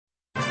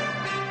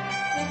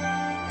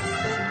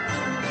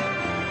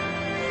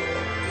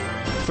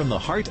From the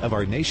heart of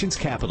our nation's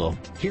capital,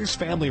 here's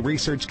Family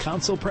Research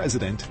Council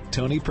President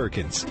Tony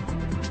Perkins.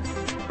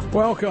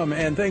 Welcome,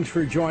 and thanks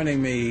for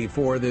joining me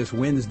for this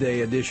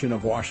Wednesday edition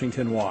of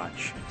Washington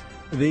Watch.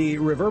 The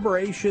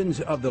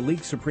reverberations of the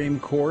leaked Supreme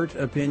Court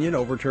opinion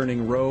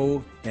overturning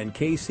Roe and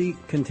Casey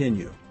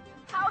continue.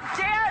 How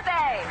dare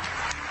they?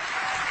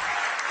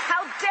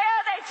 How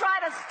dare they try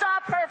to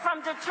stop her from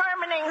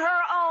determining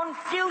her own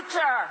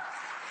future?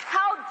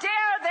 How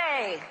dare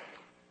they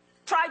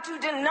try to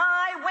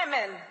deny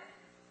women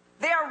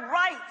their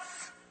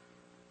rights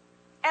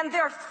and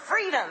their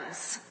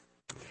freedoms?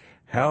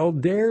 How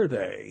dare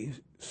they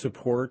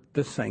support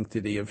the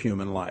sanctity of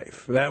human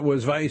life? That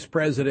was Vice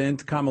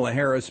President Kamala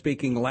Harris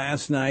speaking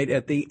last night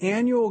at the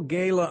annual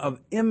gala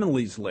of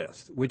Emily's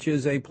List, which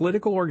is a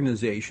political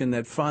organization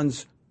that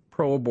funds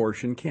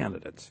pro-abortion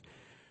candidates.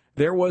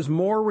 There was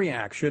more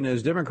reaction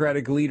as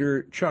Democratic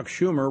leader Chuck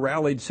Schumer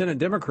rallied Senate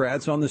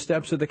Democrats on the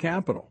steps of the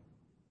Capitol.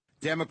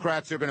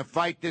 Democrats are going to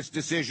fight this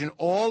decision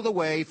all the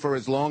way for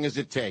as long as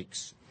it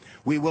takes.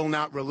 We will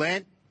not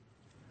relent.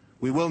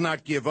 We will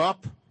not give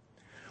up.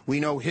 We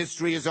know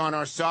history is on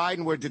our side,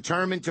 and we're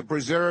determined to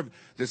preserve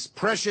the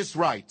precious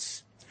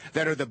rights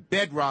that are the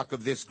bedrock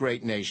of this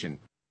great nation.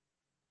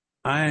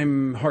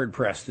 I'm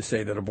hard-pressed to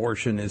say that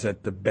abortion is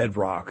at the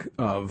bedrock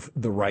of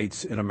the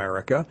rights in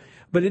America,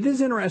 but it is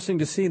interesting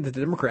to see that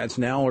the Democrats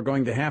now are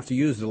going to have to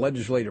use the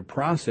legislative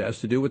process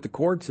to do what the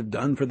courts have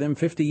done for them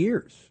 50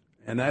 years,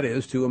 and that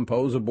is to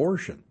impose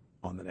abortion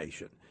on the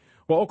nation.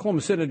 Well,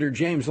 Oklahoma Senator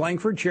James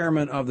Lankford,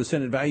 chairman of the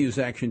Senate Values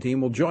Action Team,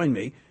 will join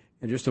me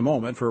in just a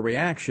moment for a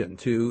reaction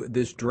to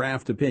this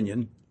draft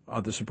opinion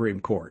of the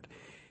Supreme Court.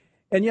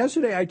 And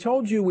yesterday I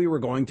told you we were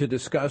going to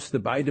discuss the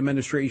Biden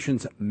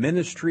administration's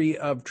Ministry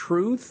of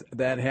Truth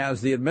that has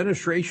the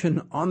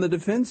administration on the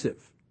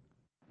defensive.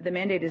 The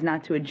mandate is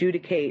not to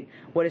adjudicate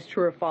what is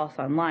true or false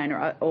online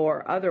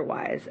or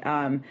otherwise.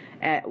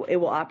 It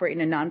will operate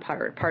in a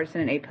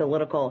nonpartisan and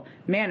apolitical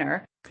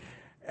manner.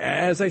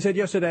 As I said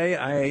yesterday,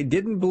 I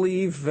didn't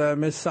believe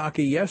Ms.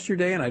 Psaki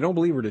yesterday, and I don't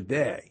believe her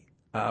today.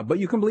 But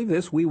you can believe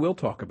this. We will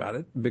talk about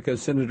it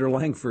because Senator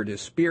Lankford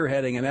is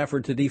spearheading an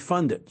effort to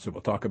defund it. So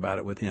we'll talk about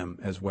it with him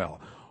as well.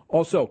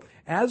 Also,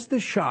 as the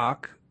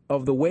shock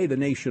of the way the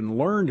nation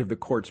learned of the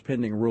court's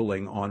pending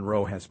ruling on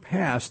Roe has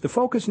passed, the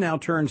focus now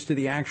turns to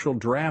the actual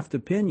draft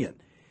opinion.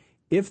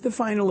 If the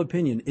final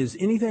opinion is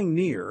anything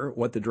near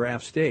what the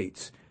draft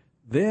states,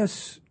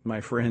 this, my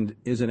friend,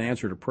 is an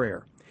answer to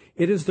prayer.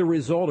 It is the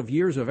result of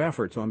years of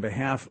efforts on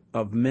behalf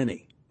of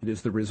many. It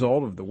is the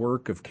result of the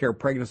work of Care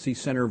Pregnancy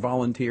Center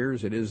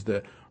volunteers. It is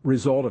the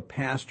result of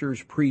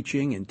pastors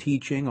preaching and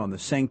teaching on the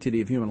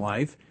sanctity of human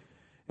life.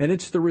 And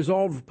it's the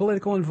result of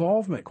political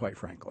involvement, quite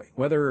frankly,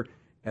 whether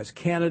as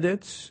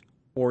candidates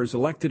or as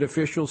elected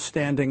officials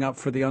standing up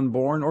for the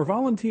unborn or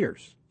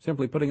volunteers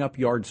simply putting up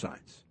yard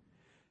signs.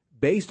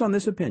 Based on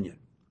this opinion,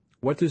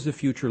 what does the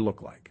future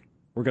look like?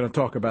 We're going to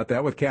talk about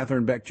that with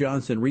Catherine Beck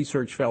Johnson,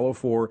 Research Fellow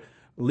for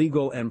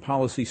Legal and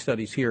Policy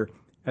Studies here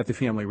at the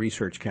Family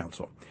Research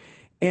Council.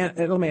 And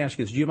let me ask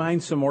you this. Do you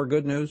mind some more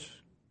good news?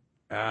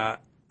 I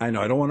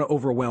know I don't want to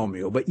overwhelm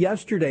you, but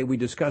yesterday we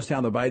discussed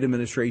how the Biden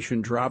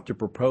administration dropped a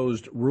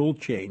proposed rule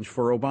change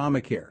for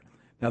Obamacare.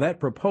 Now, that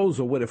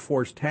proposal would have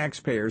forced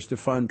taxpayers to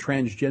fund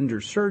transgender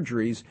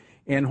surgeries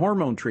and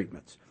hormone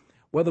treatments.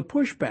 Well, the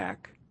pushback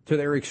to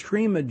their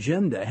extreme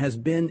agenda has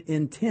been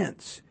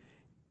intense.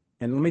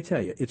 And let me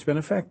tell you, it's been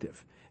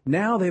effective.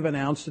 Now they've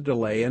announced a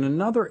delay in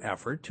another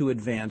effort to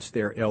advance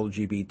their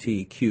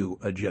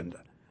LGBTQ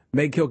agenda.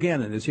 Meg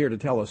Kilgannon is here to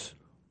tell us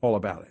all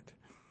about it.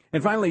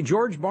 And finally,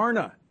 George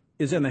Barna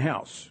is in the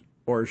house,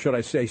 or should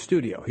I say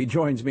studio. He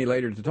joins me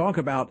later to talk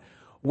about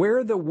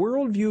where the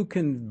worldview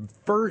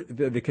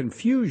the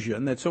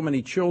confusion that so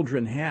many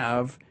children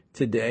have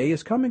today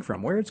is coming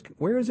from. Where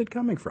is it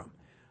coming from?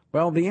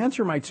 Well, the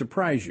answer might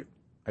surprise you.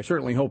 I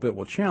certainly hope it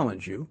will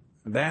challenge you.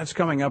 That's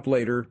coming up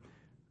later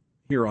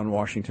here on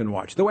Washington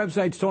Watch. The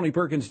website's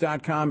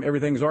TonyPerkins.com.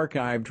 Everything's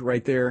archived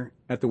right there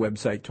at the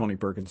website,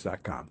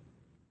 TonyPerkins.com.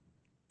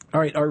 All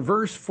right, our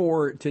verse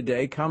for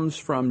today comes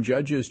from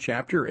Judges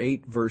chapter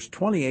 8, verse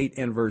 28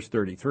 and verse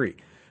 33.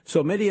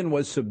 So Midian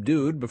was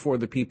subdued before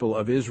the people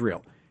of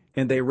Israel,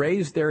 and they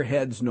raised their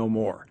heads no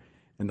more.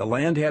 And the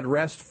land had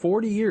rest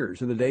 40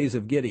 years in the days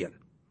of Gideon.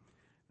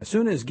 As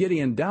soon as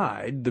Gideon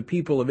died, the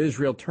people of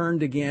Israel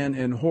turned again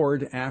and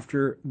whored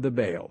after the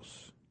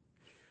Baals.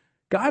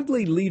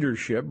 Godly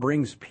leadership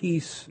brings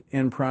peace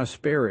and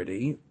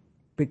prosperity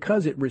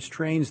because it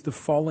restrains the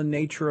fallen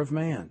nature of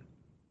man.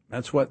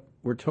 That's what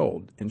we're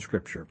told in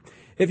Scripture.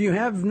 If you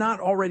have not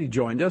already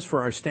joined us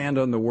for our Stand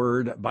on the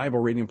Word Bible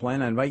reading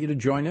plan, I invite you to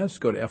join us.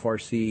 Go to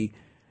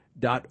frc.org/Bible.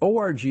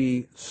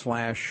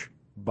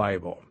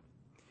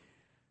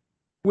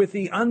 With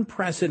the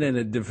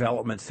unprecedented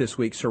developments this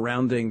week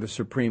surrounding the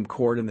Supreme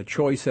Court and the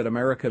choice that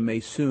America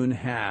may soon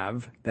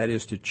have, that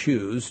is to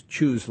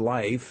choose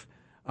life,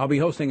 I'll be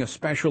hosting a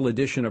special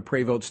edition of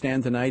Pray Vote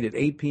Stand tonight at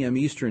 8 p.m.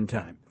 Eastern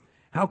Time.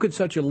 How could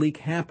such a leak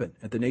happen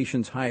at the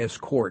nation's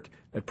highest court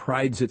that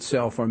prides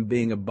itself on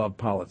being above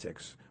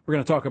politics? We're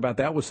going to talk about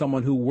that with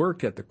someone who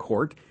worked at the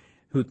court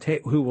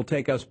who will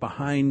take us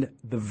behind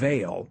the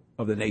veil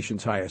of the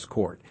nation's highest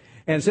court.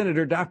 And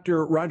Senator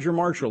Dr. Roger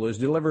Marshall has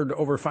delivered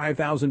over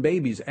 5,000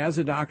 babies. As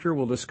a doctor,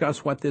 we'll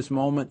discuss what this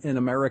moment in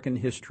American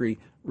history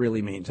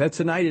really means. That's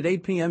tonight at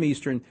 8 p.m.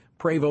 Eastern,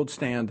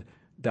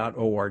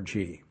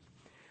 PrayVoteStand.org.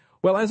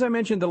 Well, as I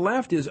mentioned, the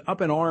left is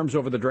up in arms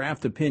over the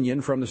draft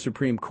opinion from the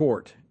Supreme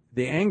Court.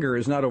 The anger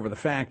is not over the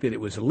fact that it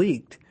was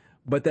leaked,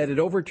 but that it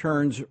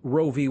overturns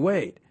Roe v.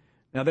 Wade.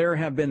 Now, there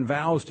have been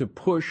vows to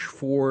push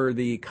for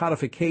the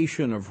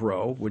codification of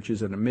Roe, which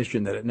is an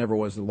admission that it never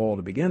was the law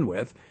to begin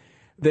with.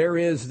 There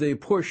is the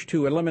push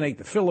to eliminate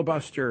the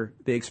filibuster,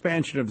 the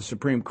expansion of the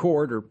Supreme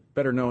Court, or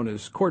better known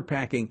as court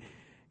packing.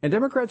 And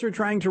Democrats are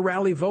trying to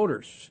rally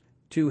voters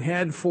to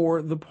head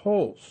for the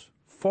polls,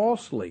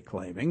 falsely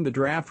claiming the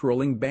draft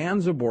ruling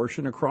bans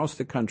abortion across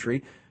the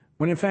country,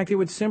 when in fact it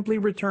would simply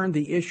return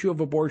the issue of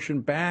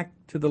abortion back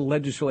to the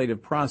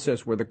legislative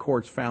process where the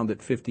courts found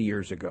it 50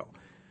 years ago.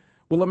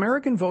 Will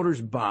American voters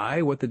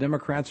buy what the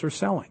Democrats are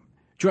selling?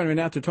 Joining me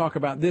now to talk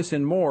about this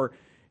and more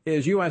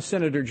is U.S.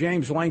 Senator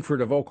James Lankford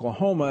of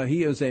Oklahoma.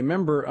 He is a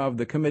member of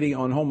the Committee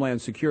on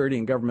Homeland Security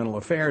and Governmental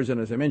Affairs, and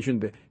as I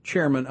mentioned, the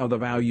chairman of the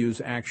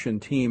Values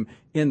Action Team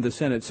in the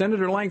Senate.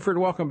 Senator Lankford,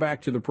 welcome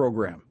back to the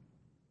program.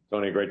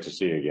 Tony, great to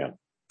see you again.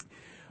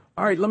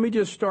 All right, let me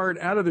just start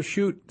out of the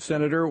chute,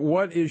 Senator.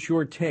 What is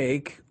your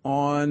take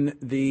on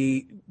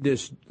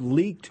this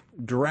leaked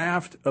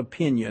draft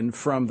opinion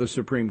from the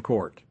Supreme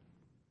Court?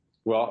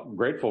 Well,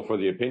 grateful for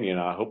the opinion.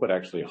 I hope it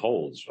actually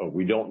holds.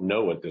 We don't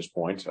know at this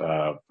point.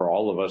 For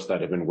all of us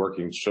that have been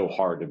working so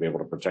hard to be able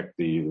to protect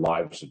the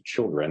lives of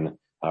children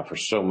for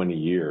so many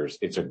years,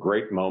 it's a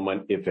great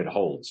moment if it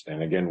holds.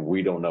 And again,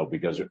 we don't know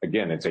because,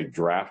 again, it's a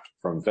draft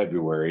from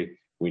February.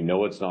 We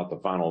know it's not the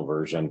final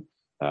version.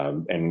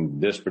 And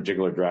this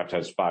particular draft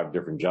has 5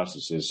 different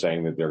justices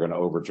saying that they're going to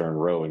overturn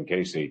Roe and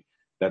Casey.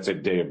 That's a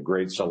day of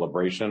great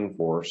celebration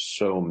for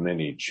so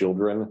many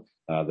children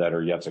that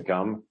are yet to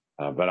come.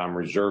 But I'm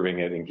reserving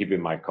it and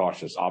keeping my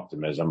cautious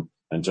optimism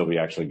until we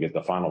actually get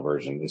the final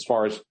version. As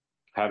far as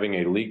having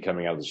a leak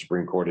coming out of the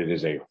Supreme Court, it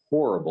is a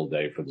horrible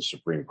day for the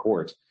Supreme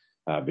Court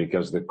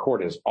because the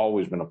court has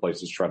always been a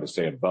place that's tried to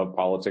stay above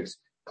politics.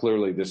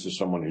 Clearly, this is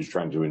someone who's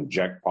trying to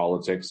inject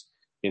politics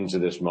into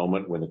this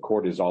moment when the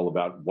court is all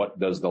about what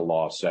does the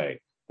law say.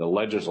 The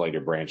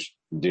legislative branch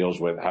deals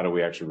with how do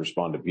we actually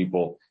respond to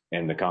people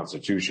and the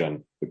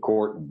Constitution. The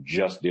court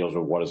just deals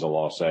with what does the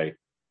law say.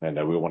 And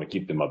we want to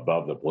keep them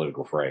above the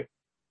political fray.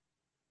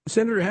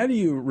 Senator, how do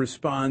you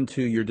respond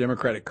to your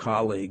Democratic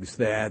colleagues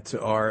that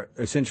are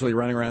essentially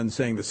running around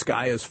saying the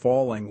sky is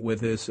falling with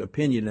this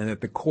opinion and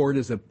that the court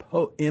is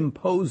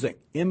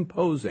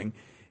imposing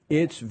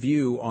its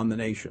view on the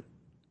nation?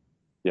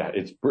 Yeah,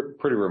 it's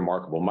pretty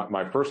remarkable.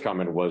 My first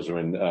comment was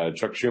when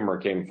Chuck Schumer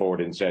came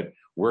forward and said,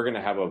 we're going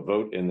to have a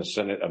vote in the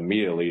Senate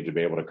immediately to be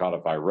able to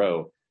codify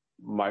Roe.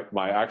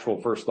 My actual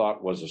first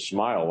thought was a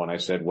smile when I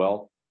said,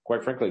 well,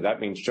 quite frankly, that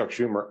means Chuck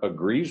Schumer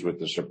agrees with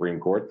the Supreme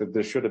Court that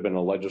this should have been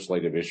a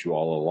legislative issue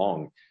all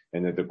along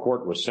and that the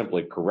court was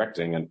simply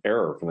correcting an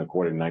error from the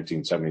court in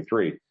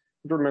 1973.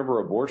 Remember,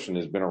 abortion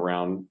has been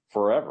around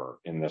forever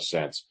in this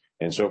sense.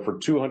 And so for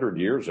 200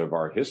 years of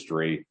our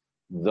history,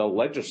 the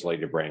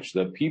legislative branch,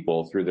 the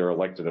people through their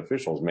elected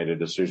officials made a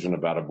decision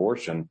about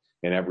abortion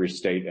in every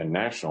state and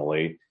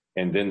nationally.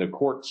 And then the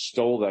court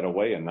stole that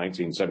away in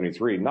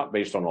 1973, not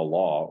based on a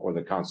law or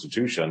the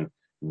Constitution.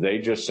 They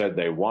just said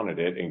they wanted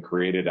it and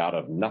created out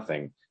of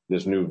nothing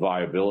this new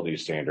viability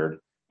standard.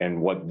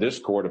 And what this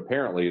court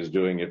apparently is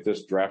doing, if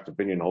this draft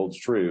opinion holds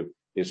true,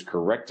 is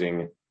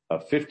correcting a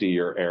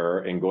 50-year error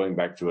and going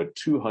back to a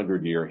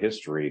 200-year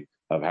history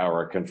of how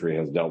our country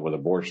has dealt with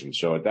abortion.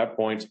 So at that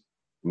point,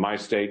 my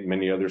state,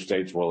 many other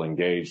states will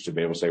engage to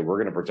be able to say, we're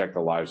going to protect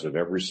the lives of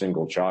every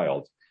single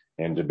child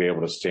and to be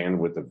able to stand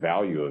with the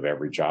value of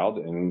every child.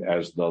 And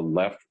as the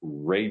left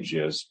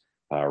rages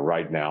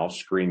right now,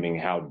 screaming,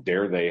 how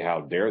dare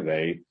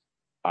they,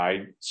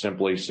 I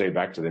simply say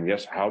back to them,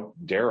 yes, how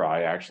dare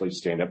I actually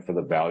stand up for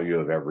the value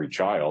of every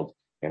child?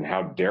 And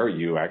how dare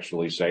you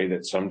actually say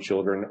that some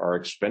children are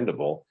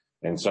expendable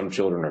and some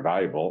children are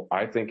valuable?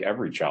 I think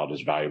every child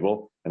is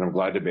valuable, and I'm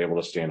glad to be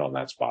able to stand on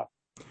that spot.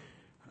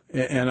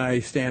 And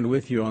I stand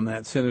with you on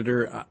that,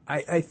 Senator.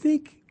 I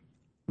think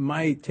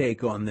my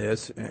take on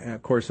this,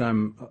 of course,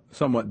 I'm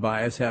somewhat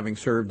biased, having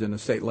served in the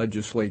state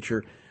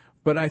legislature,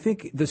 but I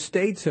think the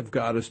states have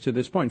got us to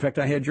this point. In fact,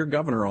 I had your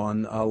governor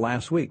on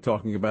last week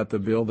talking about the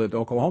bill that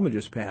Oklahoma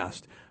just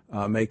passed,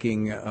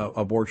 making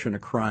abortion a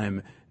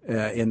crime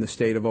in the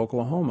state of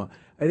Oklahoma.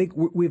 I think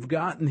we've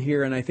gotten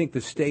here, and I think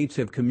the states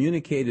have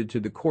communicated to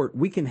the court,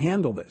 we can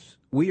handle this.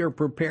 We are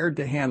prepared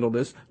to handle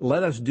this.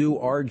 Let us do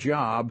our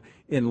job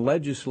in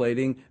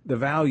legislating the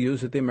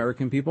values that the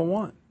American people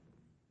want.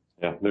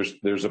 Yeah,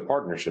 there's a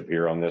partnership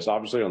here on this.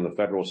 Obviously, on the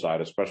federal side,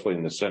 especially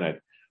in the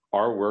Senate,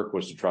 our work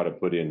was to try to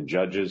put in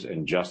judges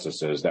and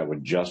justices that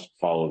would just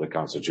follow the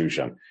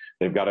Constitution.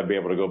 They've got to be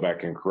able to go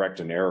back and correct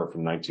an error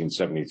from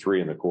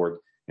 1973 in the court.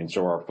 And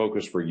so our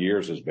focus for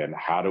years has been,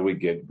 how do we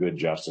get good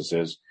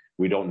justices?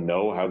 We don't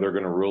know how they're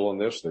going to rule on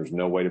this. There's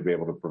no way to be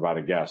able to provide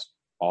a guess.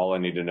 All I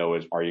need to know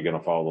is, are you going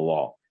to follow the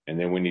law? And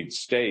then we need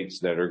states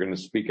that are going to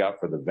speak out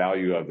for the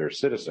value of their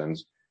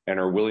citizens and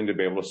are willing to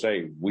be able to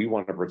say, we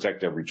want to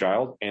protect every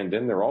child. And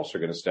then they're also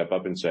going to step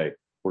up and say,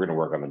 we're going to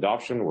work on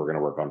adoption. We're going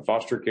to work on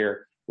foster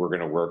care. We're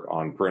going to work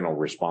on parental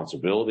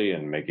responsibility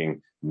and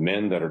making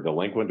men that are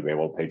delinquent to be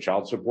able to pay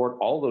child support.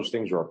 All those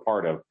things are a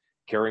part of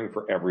caring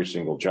for every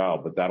single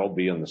child, but that'll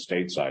be on the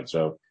state side.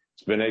 So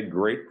it's been a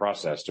great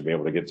process to be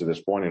able to get to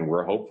this point, and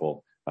we're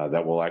hopeful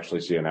that we'll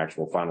actually see an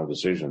actual final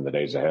decision in the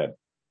days ahead.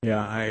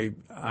 Yeah,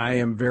 I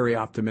am very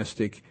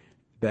optimistic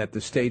that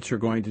the states are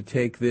going to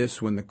take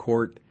this when the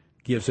court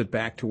gives it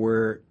back to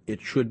where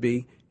it should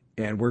be,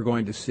 and we're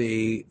going to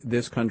see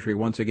this country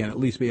once again at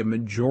least be a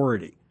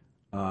majority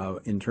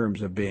in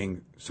terms of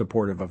being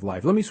supportive of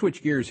life. Let me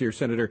switch gears here,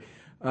 Senator.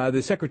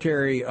 The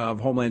Secretary of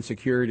Homeland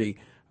Security,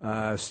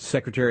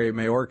 Secretary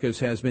Mayorkas,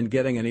 has been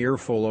getting an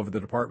earful over the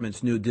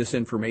department's new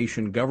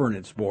Disinformation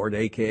Governance Board,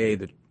 a.k.a.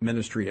 the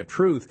Ministry of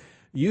Truth.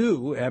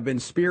 You have been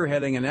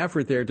spearheading an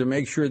effort there to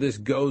make sure this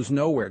goes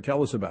nowhere.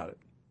 Tell us about it.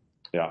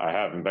 Yeah, I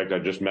have. In fact, I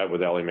just met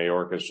with Ellie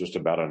Mayorkas just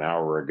about an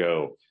hour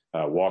ago,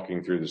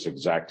 walking through this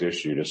exact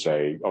issue to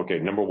say, okay,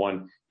 number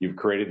one, you've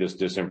created this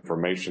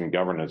Disinformation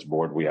Governance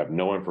Board. We have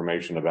no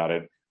information about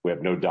it. We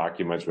have no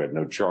documents. We have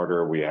no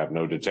charter. We have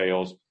no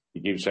details.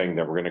 You keep saying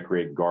that we're going to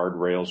create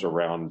guardrails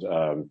around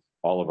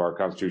all of our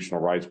constitutional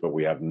rights, but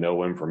we have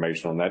no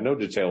information on that, no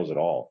details at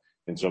all.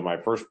 And so my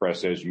first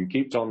press is, you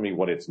keep telling me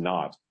what it's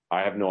not.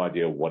 I have no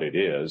idea what it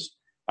is.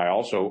 I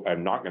also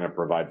am not going to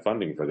provide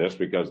funding for this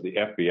because the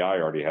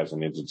FBI already has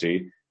an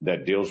entity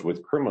that deals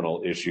with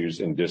criminal issues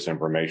in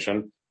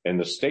disinformation, and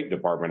the State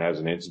Department has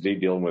an entity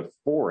dealing with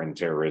foreign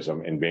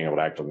terrorism and being able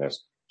to act on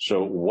this.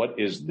 So what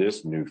is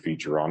this new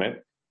feature on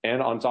it?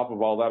 And on top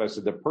of all that, I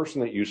said, the person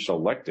that you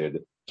selected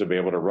to be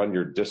able to run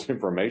your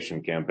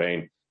disinformation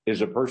campaign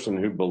is a person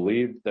who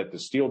believed that the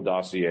Steele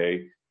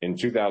dossier in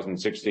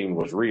 2016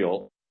 was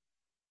real.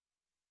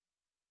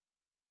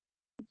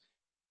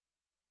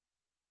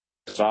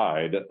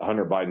 Side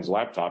Hunter Biden's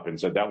laptop and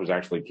said that was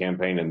actually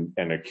campaign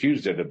and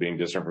accused it of being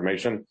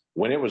disinformation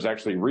when it was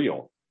actually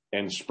real,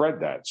 and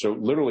spread that. So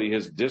literally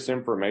his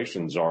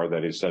disinformation czar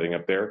that he's setting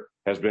up there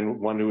has been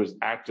one who has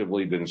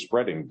actively been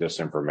spreading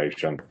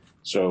disinformation.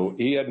 So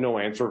he had no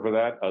answer for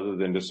that other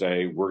than to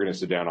say, we're going to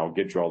sit down, I'll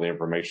get you all the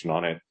information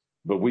on it.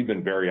 But we've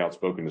been very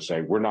outspoken to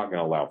say, we're not going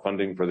to allow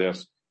funding for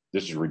this.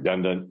 This is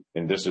redundant,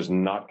 and this is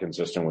not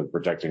consistent with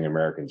protecting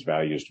Americans'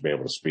 values to be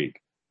able to speak.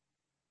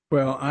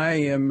 Well, I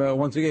am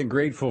once again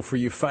grateful for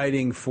you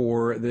fighting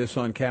for this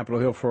on Capitol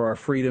Hill, for our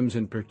freedoms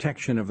and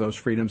protection of those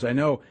freedoms. I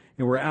know,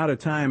 and we're out of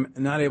time,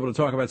 not able to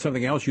talk about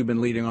something else you've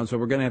been leading on, so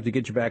we're going to have to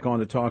get you back on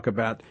to talk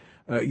about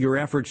your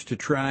efforts to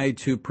try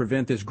to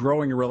prevent this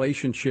growing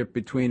relationship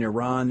between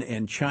Iran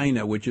and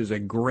China, which is a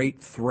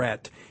great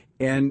threat.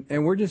 And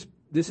we're just,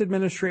 this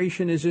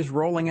administration is just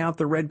rolling out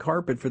the red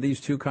carpet for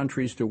these two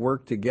countries to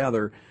work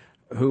together,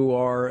 who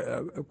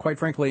are, quite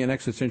frankly, an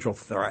existential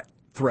threat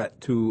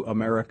to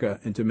America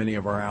and to many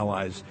of our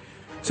allies.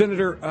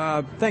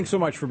 Senator, thanks so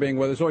much for being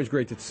with us. Always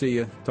great to see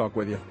you, talk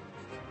with you.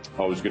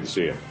 Always good to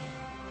see you.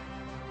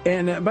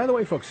 And by the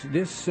way, folks,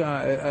 this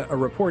a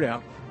report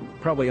out,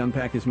 probably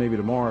unpack this maybe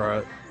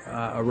tomorrow,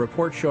 a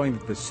report showing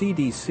that the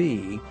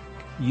CDC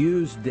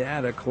used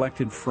data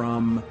collected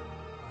from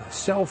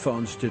cell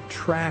phones to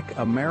track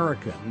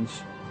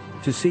Americans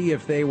to see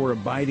if they were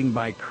abiding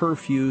by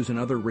curfews and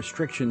other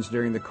restrictions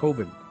during the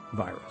COVID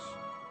virus.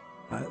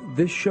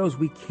 This shows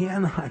we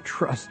cannot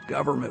trust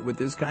government with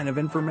this kind of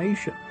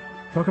information.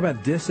 Talk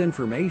about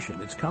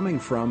disinformation. It's coming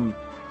from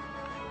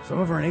some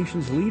of our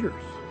nation's leaders.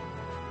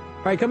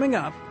 All right, coming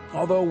up,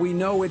 although we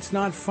know it's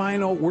not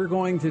final, we're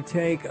going to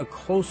take a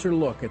closer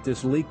look at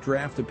this leaked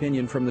draft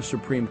opinion from the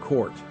Supreme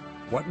Court.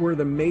 What were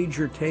the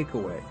major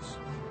takeaways?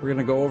 We're going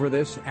to go over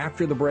this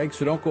after the break,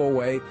 so don't go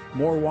away.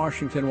 More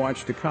Washington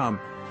Watch to come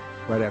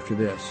right after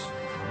this.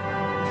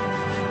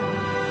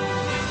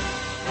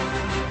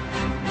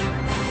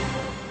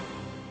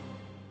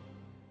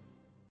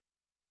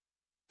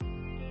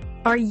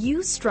 Are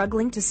you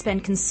struggling to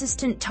spend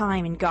consistent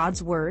time in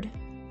God's Word?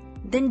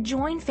 Then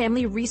join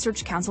Family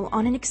Research Council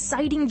on an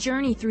exciting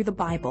journey through the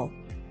Bible.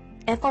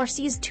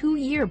 FRC's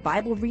 2-year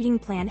Bible reading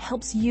plan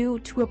helps you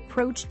to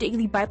approach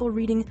daily Bible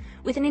reading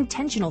with an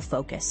intentional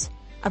focus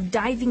of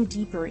diving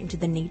deeper into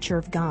the nature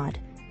of God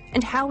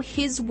and how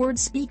His Word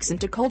speaks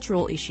into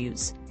cultural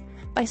issues.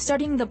 By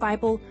studying the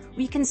Bible,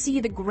 we can see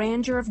the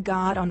grandeur of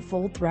God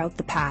unfold throughout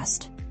the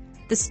past.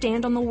 The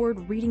Stand on the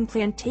Word reading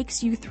plan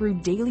takes you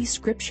through daily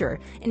scripture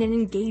in an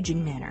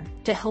engaging manner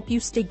to help you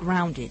stay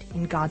grounded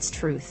in God's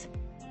truth.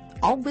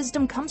 All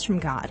wisdom comes from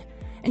God,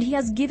 and He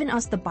has given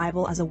us the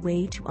Bible as a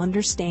way to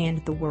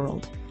understand the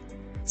world.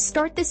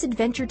 Start this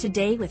adventure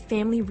today with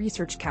Family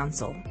Research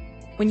Council.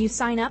 When you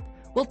sign up,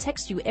 we'll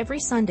text you every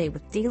Sunday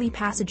with daily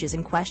passages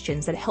and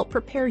questions that help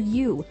prepare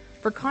you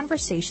for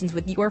conversations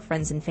with your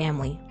friends and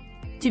family.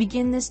 To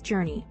begin this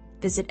journey,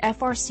 visit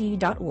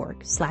frc.org/Bible.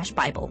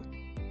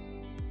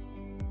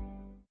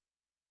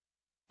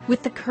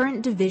 With the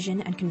current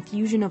division and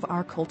confusion of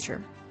our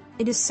culture,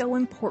 It is so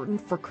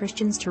important for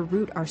Christians to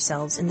root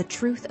ourselves in the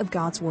truth of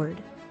God's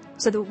Word,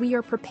 so that we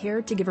are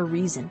prepared to give a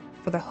reason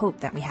for the hope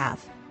that we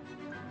have.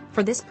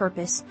 For this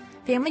purpose,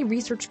 Family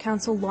Research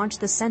Council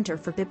launched the Center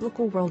for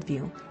Biblical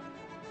Worldview.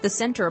 The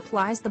center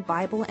applies the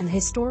Bible and the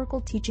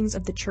historical teachings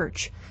of the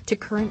Church to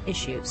current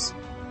issues.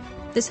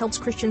 This helps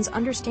Christians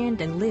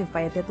understand and live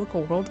by a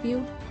biblical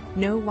worldview,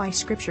 know why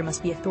Scripture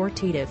must be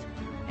authoritative,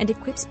 and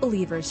equips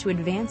believers to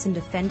advance and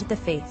defend the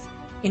faith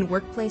in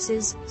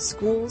workplaces,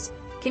 schools,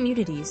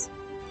 communities,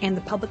 and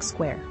the public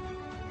square.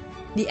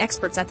 The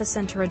experts at the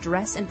center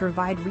address and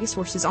provide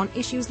resources on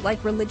issues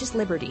like religious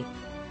liberty,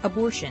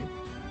 abortion,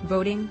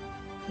 voting,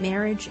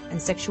 marriage,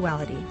 and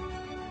sexuality.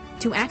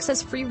 To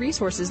access free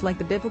resources like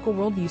the Biblical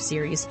Worldview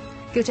series,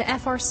 go to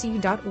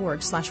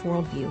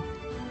frc.org/worldview.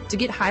 To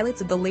get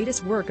highlights of the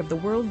latest work of the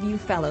Worldview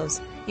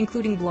Fellows,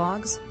 including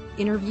blogs,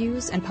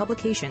 interviews, and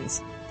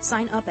publications,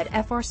 sign up at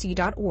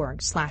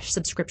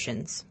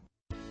frc.org/subscriptions.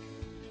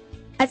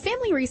 At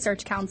Family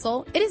Research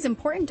Council, it is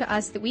important to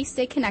us that we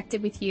stay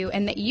connected with you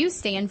and that you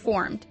stay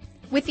informed.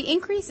 With the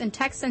increase in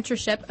tech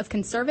censorship of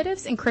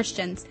conservatives and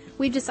Christians,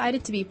 we've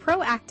decided to be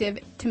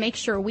proactive to make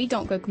sure we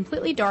don't go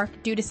completely dark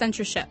due to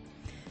censorship.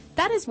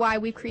 That is why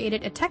we've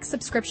created a tech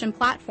subscription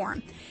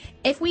platform.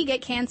 If we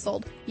get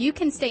canceled, you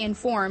can stay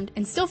informed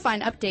and still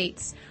find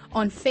updates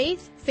on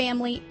faith,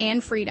 family,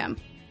 and freedom.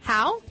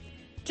 How?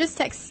 Just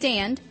text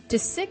STAND to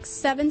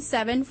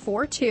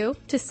 67742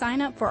 to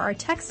sign up for our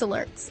text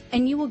alerts,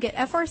 and you will get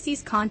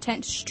FRC's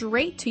content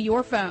straight to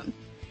your phone.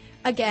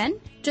 Again,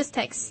 just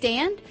text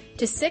STAND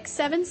to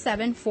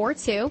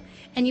 67742,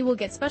 and you will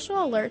get special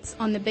alerts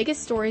on the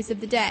biggest stories of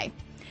the day.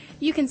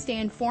 You can stay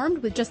informed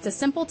with just a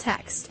simple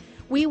text.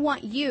 We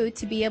want you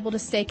to be able to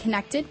stay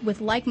connected with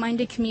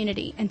like-minded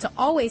community and to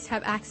always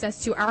have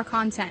access to our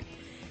content.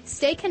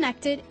 Stay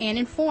connected and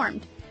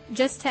informed.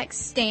 Just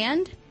text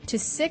STAND to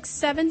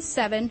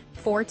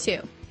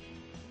 67742.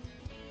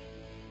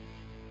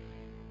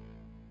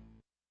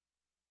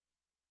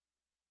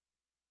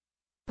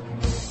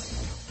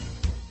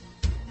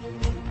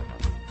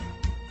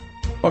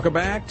 Welcome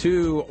back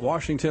to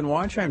Washington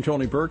Watch. I'm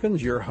Tony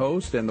Perkins, your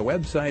host, and the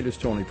website is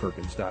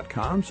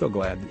tonyperkins.com. So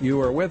glad that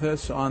you are with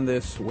us on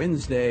this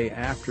Wednesday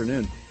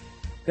afternoon.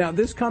 Now,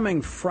 this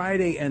coming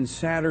Friday and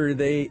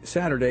Saturday,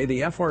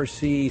 the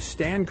FRC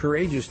Stand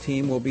Courageous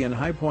team will be in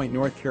High Point,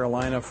 North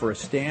Carolina for a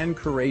Stand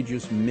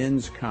Courageous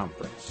Men's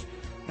Conference.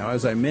 Now,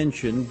 as I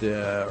mentioned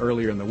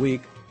earlier in the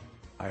week,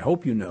 I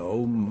hope you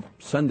know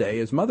Sunday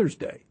is Mother's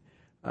Day.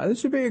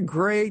 This would be a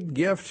great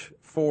gift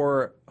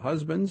for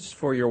husbands,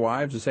 for your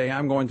wives, to say,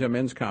 I'm going to a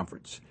men's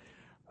conference.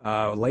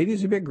 Ladies,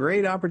 it would be a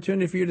great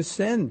opportunity for you to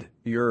send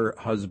your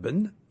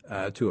husband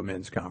to a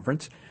men's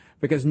conference,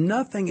 because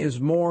nothing is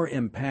more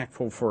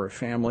impactful for a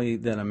family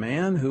than a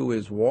man who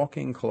is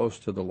walking close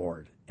to the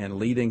Lord and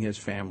leading his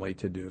family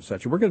to do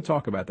such. And we're going to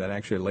talk about that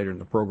actually later in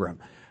the program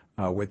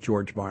with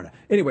George Barna.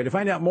 Anyway, to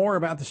find out more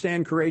about the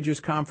Stand Courageous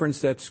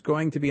Conference that's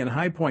going to be in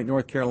High Point,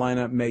 North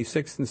Carolina, May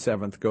 6th and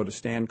 7th, go to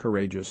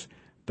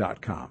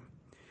standcourageous.com.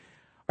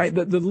 All right,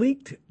 the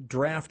leaked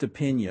draft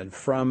opinion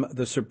from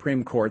the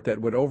Supreme Court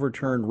that would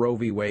overturn Roe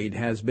v. Wade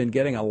has been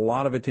getting a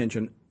lot of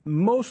attention,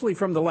 mostly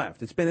from the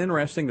left. It's been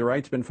interesting. The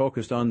right's been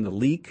focused on the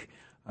leak.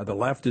 The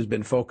left has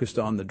been focused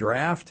on the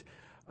draft.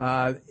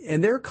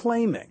 And they're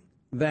claiming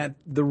that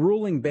the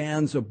ruling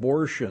bans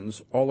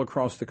abortions all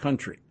across the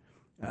country.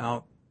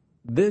 Now,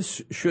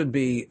 this should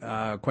be,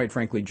 quite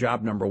frankly,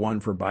 job number one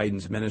for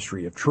Biden's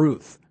Ministry of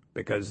Truth,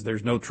 because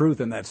there's no truth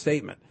in that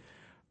statement.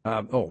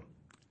 I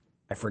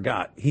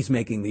forgot. He's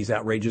making these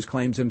outrageous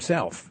claims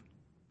himself.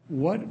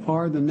 What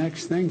are the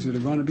next things that are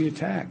going to be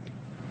attacked?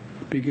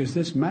 Because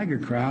this MAGA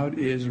crowd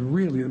is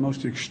really the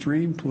most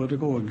extreme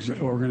political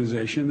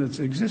organization that's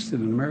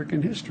existed in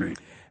American history.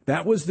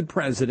 That was the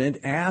president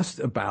asked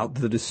about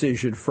the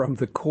decision from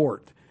the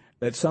court,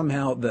 that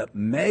somehow the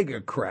MAGA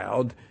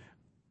crowd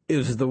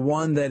is the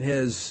one that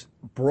has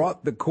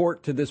brought the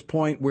court to this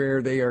point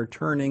where they are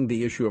turning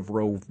the issue of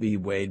Roe v.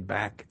 Wade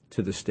back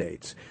to the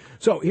states.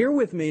 So here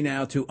with me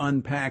now to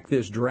unpack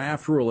this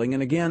draft ruling,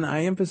 and again,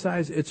 I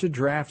emphasize it's a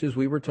draft as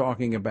we were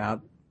talking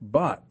about,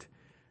 but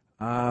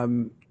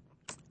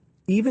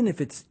even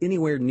if it's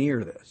anywhere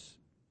near this,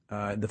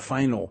 the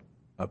final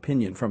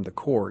opinion from the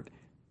court,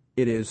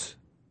 it is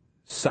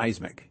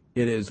seismic.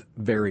 It is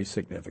very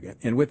significant.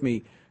 And with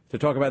me to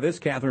talk about this,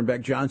 Catherine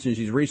Beck Johnson.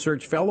 She's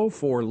Research Fellow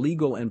for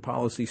Legal and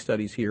Policy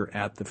Studies here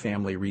at the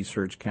Family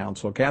Research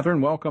Council. Catherine,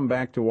 welcome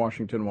back to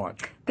Washington Watch.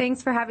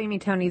 Thanks for having me,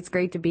 Tony. It's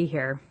great to be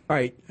here. All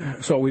right.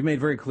 So we've made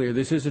very clear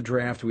this is a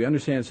draft. We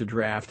understand it's a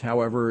draft.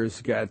 However,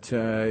 it's got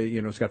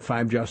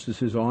 5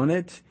 justices on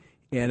it.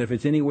 And if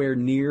it's anywhere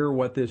near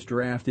what this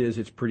draft is,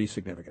 it's pretty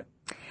significant.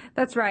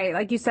 That's right.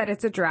 Like you said,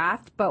 it's a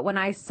draft. But when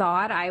I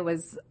saw it, I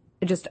was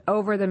just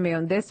over the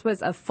moon. This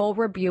was a full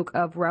rebuke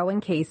of Roe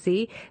and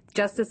Casey.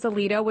 Justice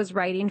Alito was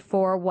writing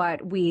for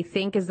what we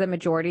think is the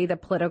majority. The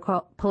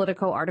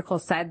Politico article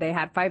said they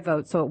had 5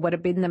 votes, so it would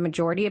have been the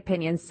majority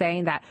opinion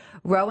saying that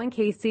Roe and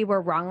Casey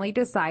were wrongly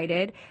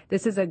decided.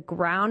 This is a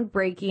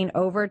groundbreaking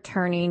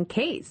overturning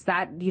case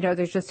that,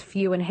 there's just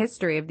few in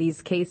history of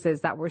these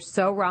cases that were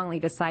so wrongly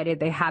decided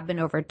they have been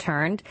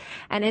overturned.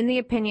 And in the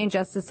opinion,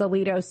 Justice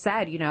Alito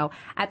said,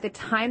 at the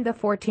time the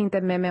 14th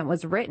Amendment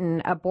was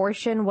written,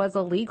 abortion was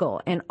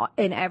illegal in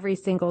every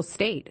single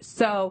state.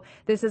 So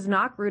this is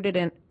not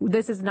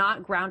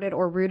grounded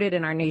or rooted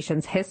in our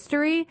nation's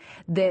history.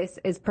 This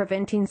is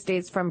preventing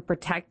states from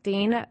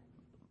protecting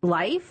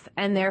life,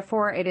 and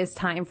therefore it is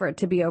time for it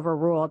to be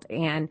overruled.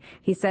 And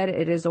he said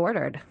it is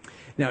ordered.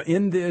 Now,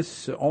 in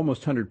this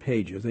almost 100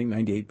 pages, I think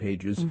 98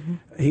 pages,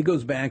 he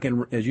goes back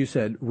and, as you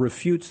said,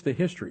 refutes the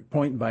history,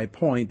 point by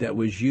point, that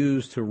was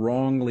used to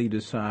wrongly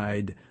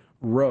decide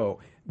Roe.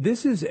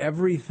 This is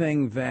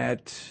everything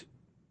that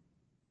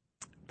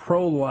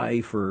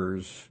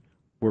pro-lifers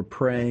were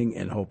praying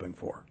and hoping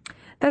for.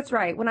 That's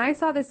right. When I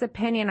saw this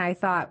opinion, I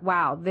thought,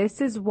 wow,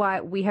 this is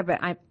what we have been.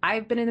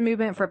 I've been in the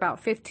movement for about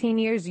 15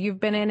 years.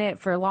 You've been in it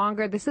for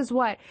longer. This is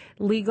what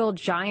legal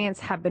giants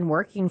have been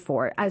working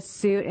for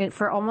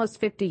for almost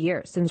 50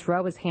 years since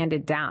Roe was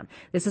handed down.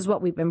 This is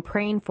what we've been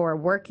praying for,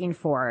 working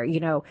for,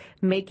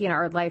 making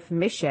our life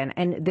mission.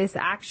 And this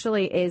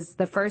actually is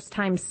the first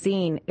time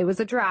seen. It was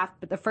a draft,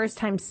 but the first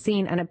time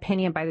seen an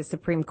opinion by the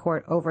Supreme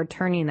Court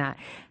overturning that.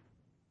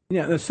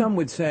 Yeah, some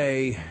would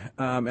say,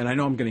 and I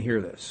know I'm going to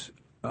hear this,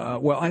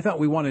 well, I thought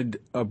we wanted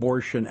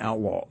abortion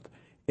outlawed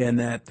and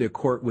that the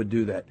court would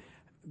do that.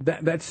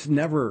 That's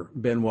never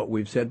been what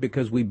we've said,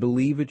 because we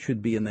believe it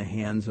should be in the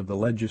hands of the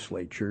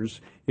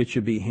legislatures. It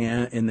should be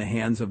in the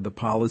hands of the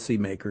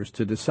policymakers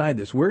to decide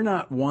this. We're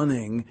not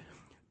wanting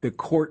the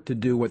court to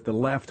do what the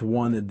left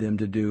wanted them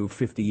to do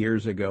 50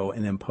 years ago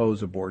and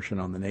impose abortion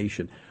on the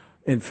nation.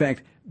 In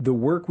fact, the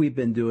work we've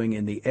been doing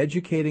in the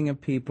educating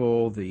of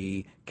people,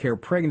 the care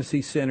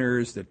pregnancy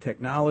centers, the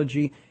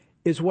technology,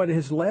 is what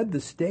has led the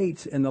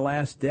states in the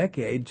last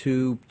decade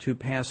to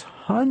pass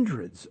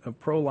hundreds of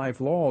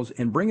pro-life laws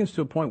and bring us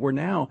to a point where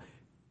now,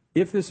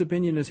 if this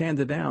opinion is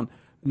handed down,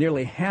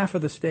 nearly half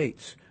of the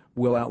states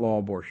will outlaw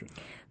abortion.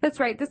 That's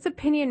right. This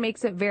opinion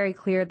makes it very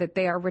clear that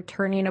they are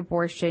returning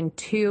abortion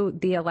to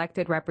the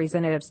elected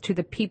representatives, to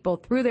the people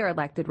through their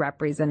elected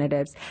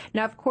representatives.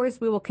 Now, of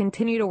course, we will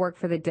continue to work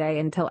for the day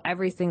until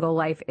every single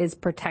life is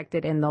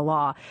protected in the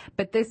law.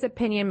 But this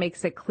opinion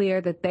makes it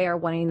clear that they are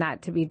wanting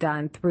that to be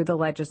done through the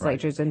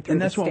legislatures and through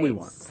the states. And that's what we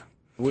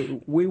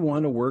want. We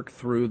want to work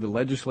through the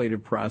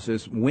legislative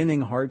process,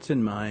 winning hearts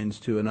and minds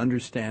to an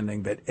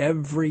understanding that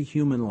every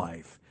human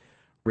life,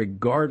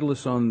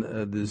 regardless on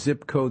the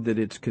zip code that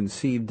it's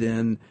conceived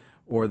in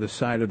or the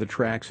side of the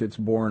tracks it's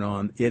born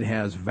on, it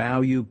has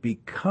value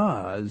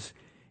because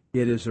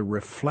it is a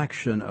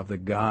reflection of the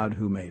God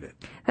who made it.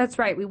 That's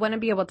right. We want to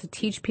be able to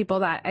teach people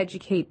that,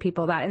 educate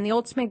people that, and the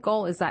ultimate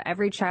goal is that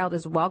every child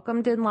is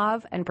welcomed in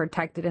love and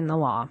protected in the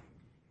law.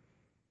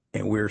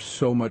 And we're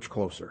so much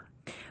closer.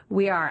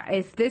 We are.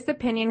 If this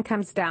opinion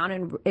comes down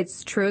and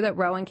it's true that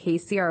Roe and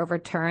Casey are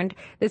overturned,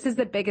 this is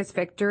the biggest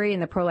victory in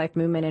the pro-life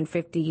movement in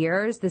 50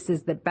 years. This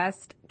is the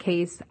best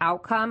case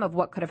outcome of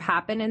what could have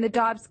happened in the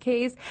Dobbs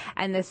case.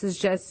 And this is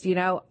just,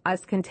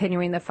 us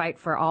continuing the fight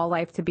for all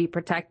life to be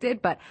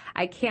protected. But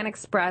I can't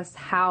express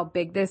how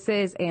big this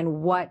is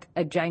and what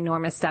a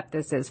ginormous step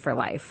this is for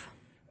life.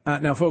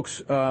 Now,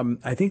 folks,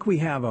 I think we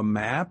have a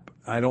map.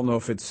 I don't know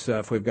if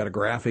if we've got a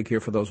graphic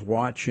here for those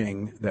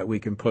watching that we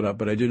can put up,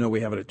 but I do know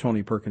we have it at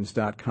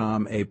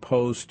TonyPerkins.com, a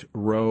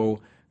post-Roe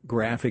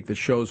graphic that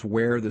shows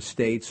where the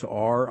states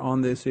are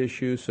on this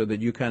issue so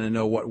that you kind of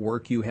know what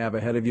work you have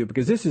ahead of you,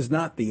 because this is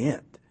not the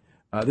end.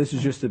 This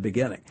is just the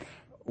beginning.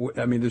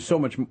 I mean, there's so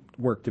much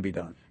work to be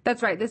done.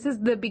 That's right. This is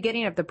the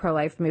beginning of the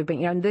pro-life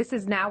movement. And this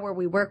is now where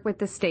we work with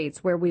the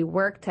states, where we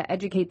work to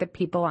educate the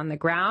people on the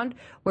ground,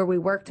 where we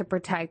work to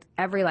protect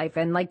every life.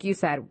 And like you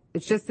said,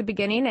 it's just the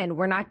beginning, and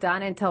we're not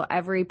done until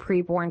every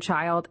preborn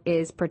child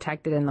is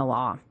protected in the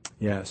law.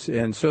 Yes.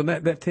 And so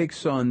that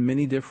takes on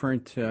many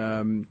different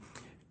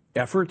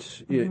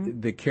efforts. Mm-hmm.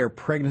 The Care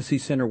Pregnancy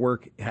Center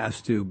work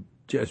has to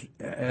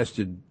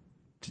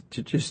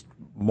just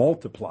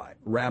multiply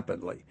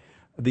rapidly.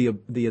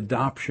 The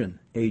adoption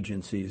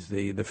agencies,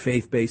 the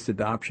faith-based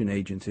adoption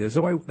agencies.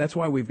 That's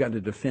why we've got to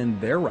defend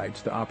their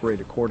rights to operate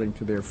according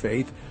to their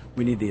faith.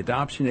 We need the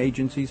adoption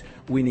agencies.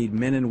 We need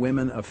men and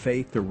women of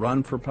faith to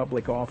run for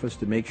public office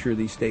to make sure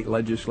these state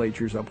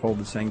legislatures uphold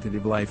the sanctity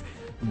of life.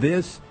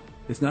 This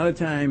is not a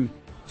time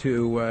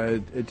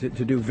to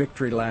do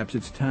victory laps.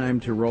 It's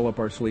time to roll up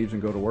our sleeves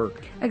and go to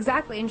work.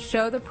 Exactly, and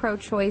show the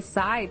pro-choice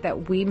side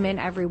that we mean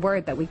every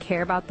word, that we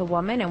care about the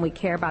woman and we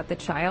care about the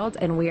child,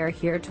 and we are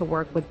here to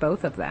work with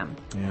both of them.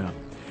 Yeah.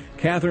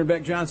 Catherine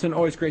Beck Johnson,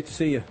 always great to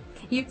see you.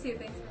 You too.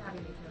 Thanks for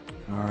having me.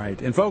 All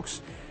right. And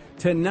folks,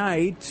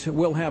 tonight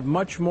we'll have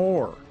much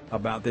more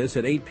about this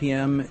at 8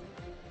 p.m.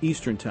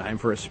 Eastern Time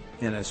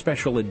in a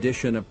special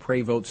edition of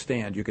Pray Vote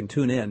Stand. You can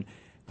tune in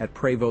at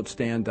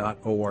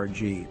PrayVoteStand.org.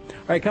 All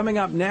right, coming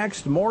up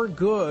next, more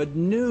good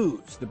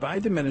news. The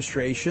Biden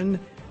administration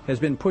has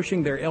been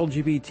pushing their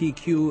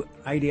LGBTQ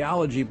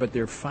ideology, but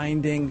they're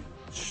finding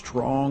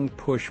strong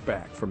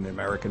pushback from the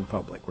American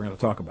public. We're going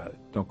to talk about it.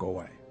 Don't go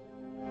away.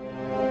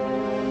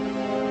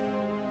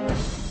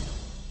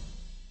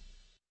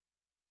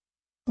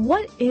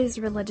 What is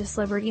religious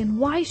liberty and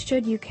why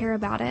should you care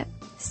about it?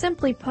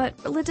 Simply put,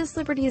 religious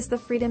liberty is the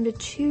freedom to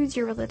choose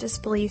your religious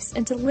beliefs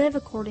and to live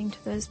according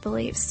to those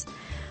beliefs.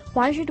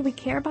 Why should we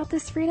care about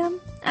this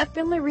freedom? At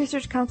Family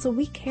Research Council,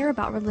 we care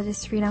about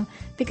religious freedom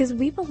because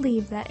we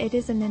believe that it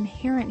is an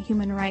inherent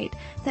human right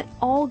that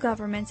all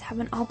governments have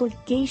an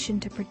obligation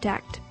to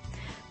protect.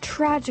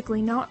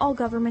 Tragically, not all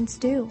governments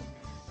do.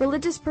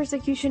 Religious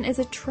persecution is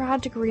a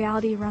tragic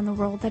reality around the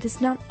world that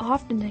is not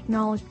often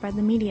acknowledged by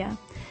the media,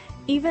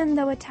 even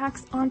though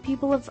attacks on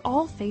people of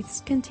all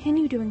faiths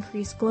continue to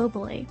increase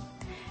globally.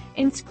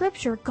 In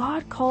Scripture,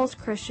 God calls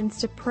Christians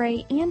to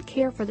pray and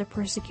care for the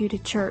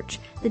persecuted church,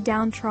 the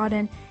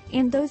downtrodden,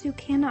 and those who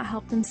cannot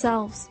help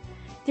themselves.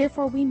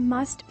 Therefore, we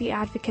must be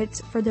advocates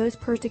for those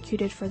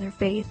persecuted for their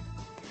faith.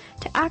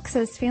 To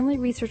access Family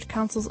Research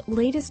Council's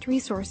latest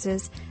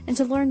resources and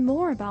to learn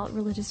more about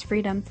religious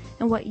freedom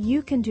and what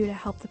you can do to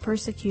help the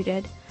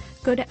persecuted,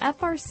 go to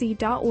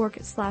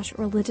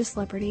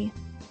frc.org/religiousliberty.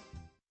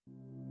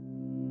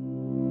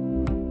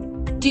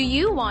 Do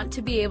you want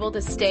to be able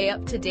to stay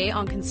up to date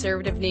on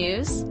conservative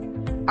news?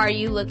 Are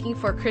you looking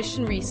for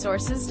Christian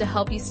resources to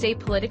help you stay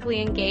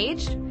politically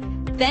engaged?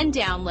 Then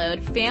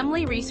download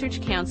Family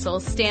Research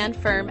Council's Stand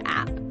Firm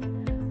app.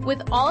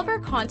 With all of our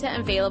content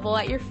available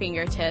at your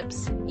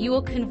fingertips, you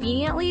will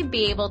conveniently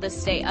be able to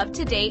stay up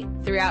to date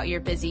throughout your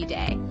busy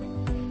day.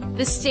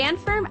 The Stand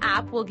Firm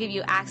app will give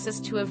you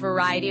access to a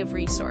variety of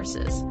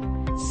resources,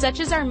 such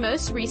as our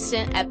most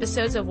recent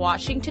episodes of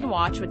Washington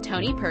Watch with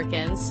Tony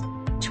Perkins,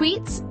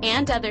 tweets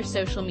and other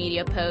social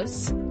media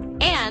posts,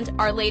 and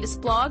our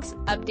latest blogs,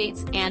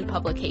 updates, and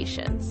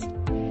publications.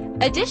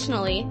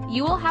 Additionally,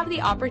 you will have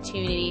the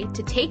opportunity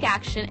to take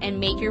action and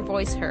make your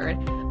voice heard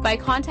by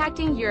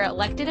contacting your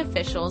elected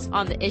officials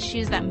on the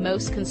issues that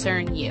most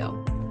concern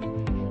you.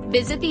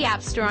 Visit the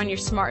App Store on your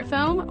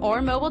smartphone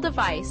or mobile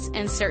device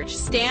and search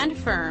Stand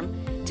Firm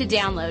to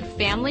download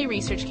Family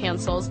Research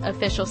Council's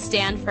official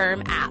Stand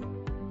Firm app.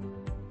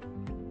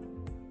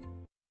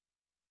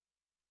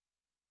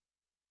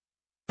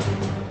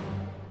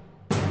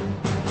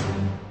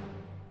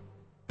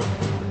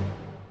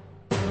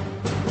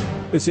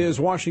 This is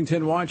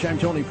Washington Watch. I'm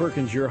Tony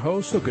Perkins, your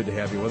host. So good to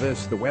have you with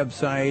us. The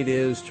website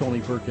is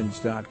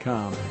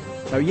TonyPerkins.com.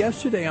 Now,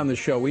 yesterday on the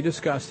show, we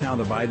discussed how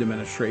the Biden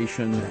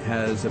administration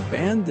has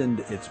abandoned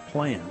its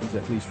plans,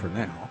 at least for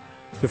now,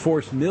 to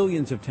force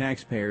millions of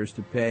taxpayers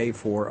to pay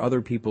for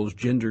other people's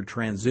gender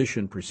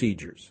transition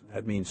procedures.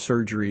 That means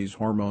surgeries,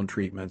 hormone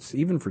treatments,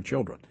 even for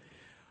children.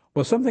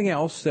 Well, something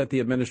else that the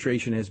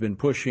administration has been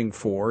pushing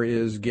for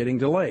is getting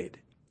delayed.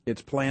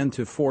 It's planned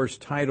to force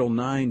Title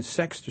IX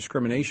sex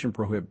discrimination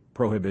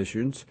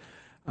prohibitions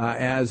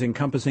as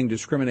encompassing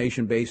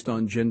discrimination based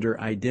on gender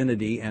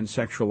identity and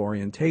sexual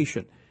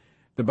orientation.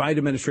 The Biden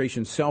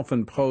administration's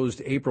self-imposed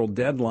April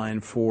deadline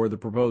for the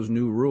proposed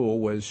new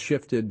rule was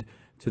shifted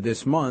to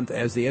this month,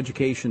 as the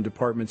Education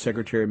Department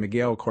Secretary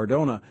Miguel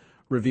Cardona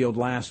revealed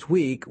last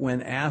week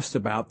when asked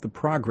about the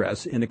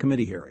progress in a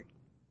committee hearing.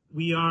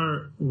 We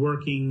are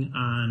working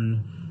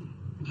on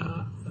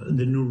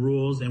the new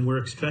rules, and we're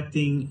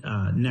expecting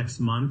next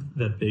month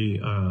that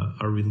they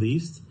are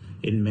released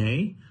in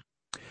May.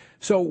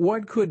 So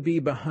what could be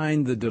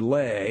behind the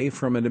delay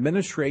from an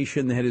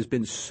administration that has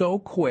been so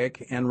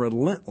quick and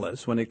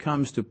relentless when it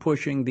comes to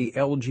pushing the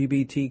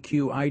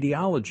LGBTQ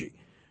ideology?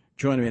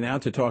 Joining me now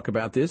to talk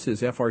about this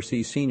is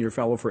FRC Senior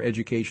Fellow for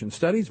Education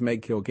Studies,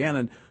 Meg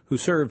Kilgannon, who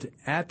served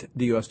at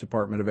the U.S.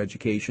 Department of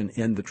Education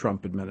in the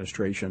Trump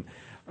administration.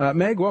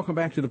 Meg, welcome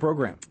back to the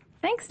program.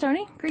 Thanks,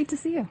 Tony. Great to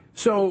see you.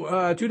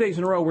 So 2 days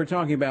in a row, we're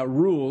talking about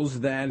rules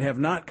that have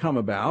not come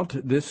about.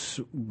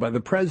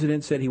 The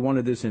president said he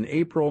wanted this in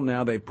April.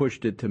 Now they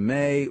pushed it to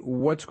May.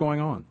 What's going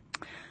on?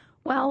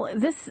 Well,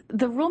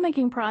 the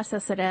rulemaking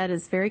process at ED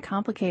is very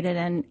complicated,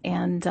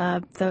 and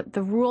the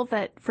rule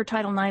that for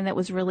Title IX that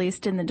was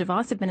released in the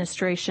DeVos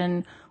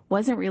administration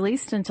wasn't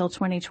released until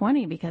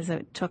 2020 because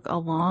it took a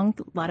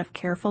lot of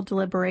careful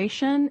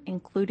deliberation,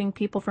 including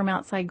people from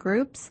outside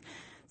groups.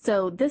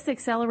 So this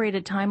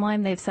accelerated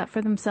timeline they've set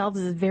for themselves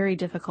is very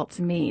difficult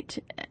to meet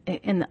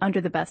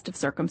under the best of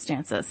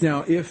circumstances.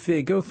 Now, if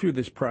they go through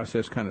this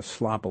process kind of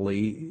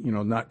sloppily,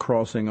 not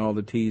crossing all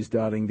the T's,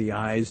 dotting the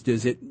I's,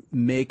 does it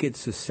make it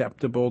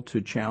susceptible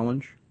to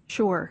challenge?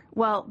 Sure.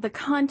 Well, the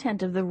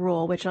content of the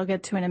rule, which I'll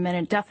get to in a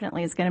minute,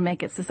 definitely is going to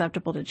make it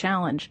susceptible to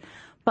challenge.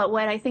 But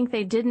what I think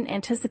they didn't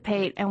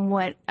anticipate, and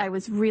what I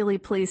was really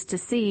pleased to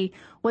see,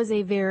 was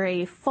a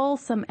very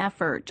fulsome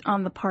effort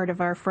on the part of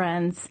our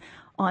friends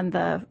on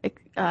the,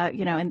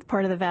 and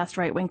part of the vast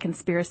right-wing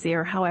conspiracy,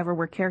 or however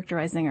we're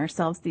characterizing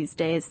ourselves these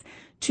days,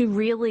 to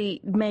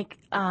really make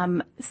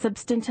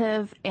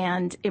substantive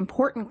and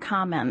important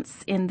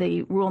comments in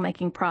the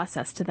rulemaking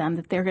process to them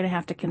that they're going to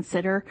have to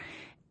consider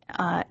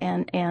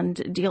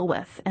and deal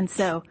with. And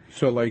so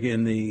like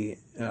in the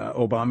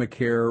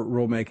Obamacare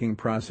rulemaking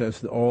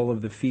process, all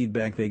of the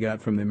feedback they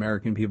got from the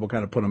American people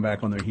kind of put them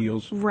back on their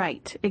heels.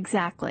 Right.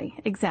 Exactly.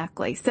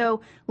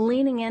 So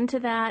leaning into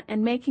that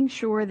and making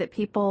sure that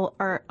people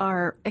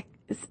are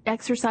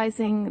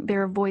exercising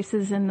their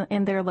voices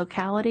in their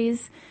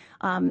localities.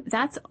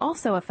 That's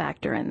also a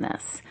factor in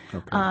this,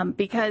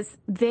 because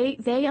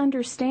they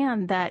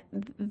understand that,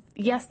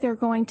 yes, they're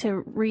going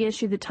to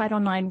reissue the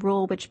Title IX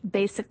rule, which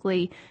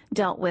basically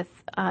dealt with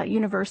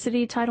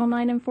university Title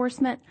IX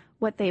enforcement.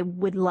 What they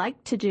would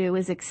like to do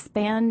is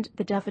expand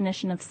the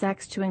definition of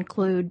sex to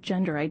include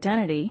gender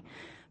identity,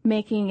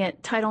 making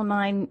it Title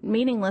IX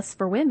meaningless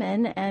for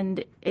women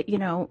and,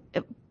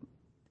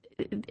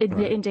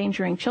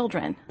 endangering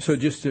children. So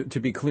just to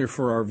be clear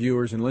for our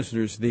viewers and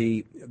listeners,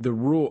 a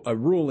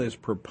rule is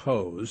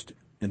proposed.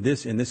 In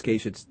this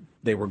case,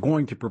 they were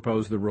going to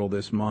propose the rule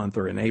this month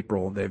or in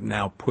April. They've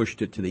now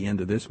pushed it to the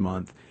end of this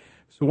month.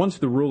 So once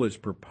the rule is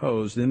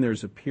proposed, then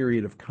there's a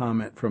period of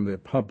comment from the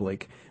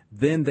public.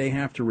 Then they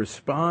have to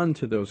respond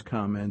to those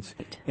comments,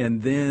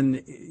 and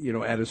then,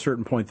 at a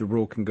certain point, the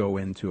rule can go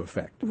into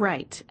effect.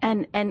 Right.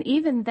 And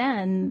even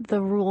then,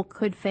 the rule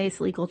could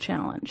face legal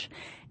challenge.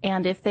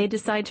 And if they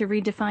decide to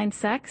redefine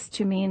sex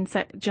to mean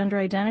gender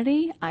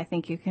identity, I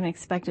think you can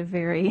expect a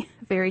very,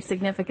 very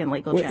significant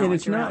legal challenge. And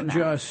it's not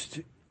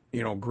just,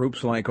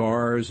 groups like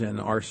ours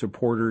and our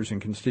supporters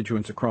and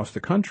constituents across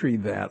the country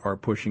that are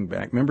pushing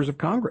back. Members of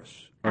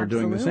Congress are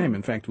doing the same.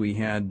 In fact, we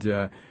had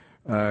Greg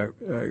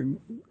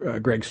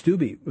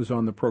Steube was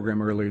on the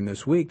program earlier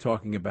this week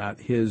talking about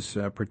his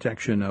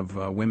protection of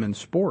women's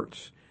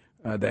sports,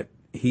 that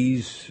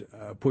he's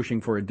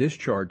pushing for a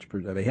discharge.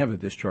 They have a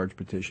discharge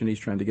petition. He's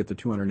trying to get the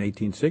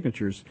 218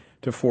 signatures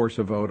to force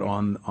a vote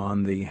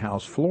on the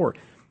House floor.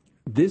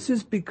 This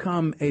has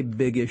become a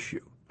big issue.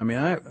 I mean,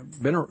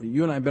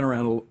 you and I have been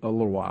around a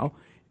little while,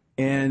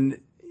 and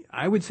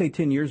I would say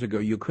 10 years ago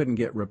you couldn't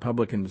get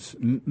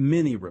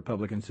many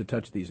Republicans to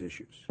touch these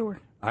issues. Sure.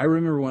 I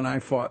remember when I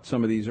fought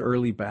some of these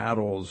early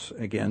battles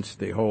against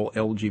the whole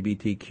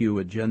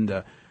LGBTQ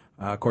agenda.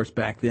 Of course,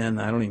 back then,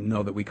 I don't even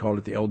know that we called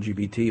it the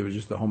LGBT. It was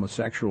just the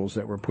homosexuals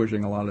that were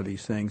pushing a lot of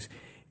these things,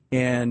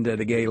 and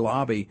the gay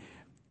lobby.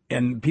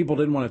 And people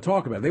didn't want to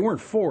talk about it. They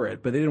weren't for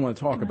it, but they didn't want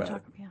to talk about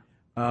it.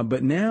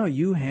 But now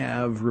you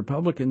have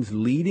Republicans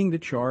leading the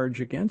charge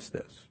against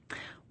this.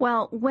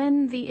 Well,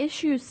 when the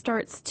issue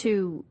starts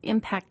to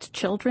impact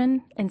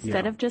children,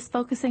 instead of just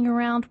focusing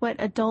around what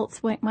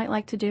adults might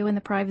like to do in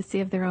the privacy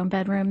of their own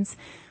bedrooms,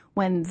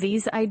 when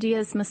these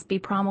ideas must be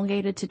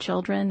promulgated to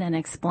children and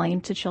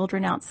explained to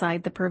children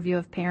outside the purview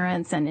of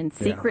parents and in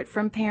secret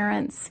from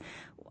parents,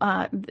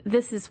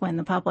 this is when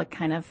the public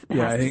kind of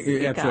has to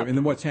speak up. And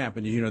then what's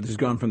happened, this has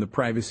gone from the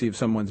privacy of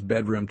someone's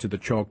bedroom to the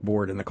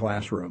chalkboard in the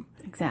classroom.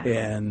 Exactly.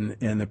 And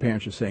the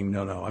parents are saying,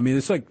 no. I mean,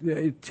 it's like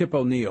Tip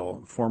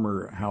O'Neill,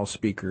 former House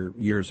Speaker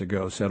years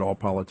ago, said all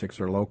politics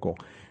are local.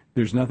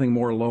 There's nothing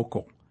more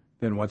local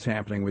than what's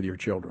happening with your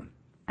children.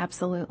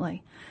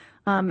 Absolutely.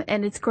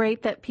 And it's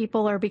great that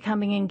people are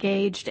becoming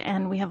engaged,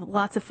 and we have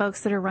lots of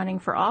folks that are running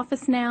for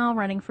office now,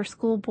 running for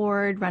school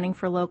board, running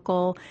for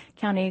local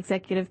county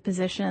executive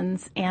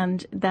positions,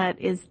 and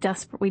that is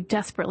we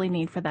desperately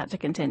need for that to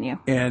continue.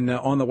 And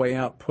on the way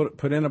out,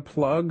 put in a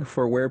plug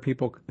for where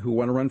people who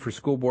want to run for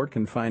school board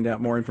can find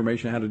out more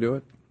information how to do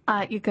it.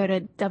 You go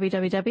to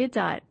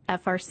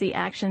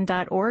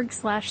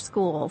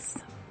www.frcaction.org/schools.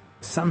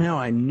 Somehow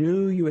I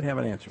knew you would have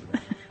an answer to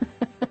that.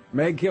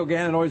 Meg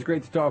Kilgannon, always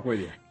great to talk with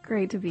you.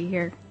 Great to be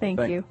here.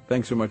 Thank you.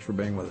 Thanks so much for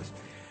being with us.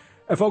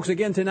 Folks,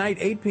 again, tonight,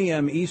 8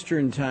 p.m.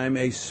 Eastern Time,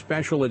 a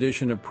special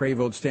edition of Pray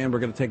Vote Stand. We're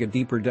going to take a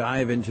deeper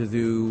dive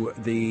into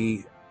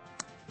the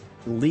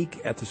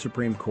leak at the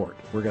Supreme Court.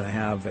 We're going to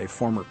have a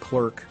former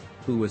clerk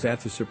who was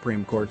at the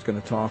Supreme Court is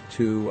going to talk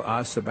to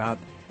us about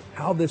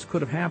how this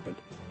could have happened.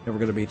 And we're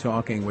going to be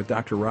talking with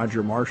Dr.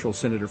 Roger Marshall,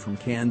 Senator from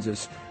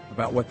Kansas,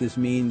 about what this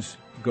means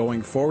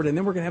going forward. And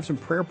then we're going to have some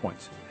prayer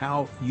points,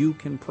 how you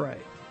can pray.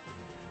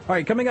 All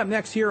right, coming up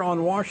next here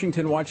on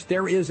Washington Watch,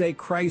 there is a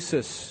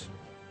crisis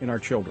in our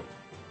children.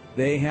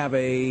 They have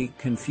a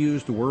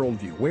confused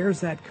worldview. Where's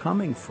that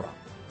coming from?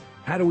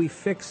 How do we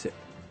fix it?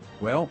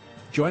 Well,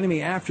 joining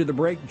me after the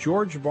break,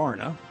 George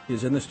Barna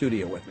is in the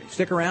studio with me.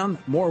 Stick around,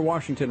 more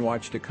Washington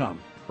Watch to come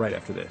right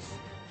after this.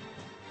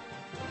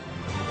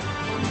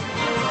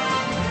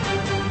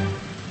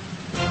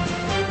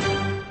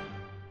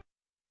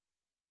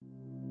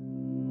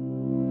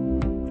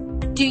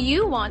 Do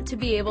you want to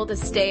be able to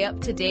stay up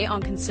to date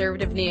on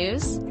conservative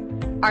news?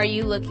 Are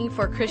you looking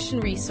for Christian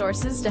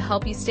resources to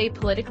help you stay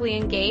politically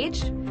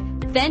engaged?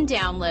 Then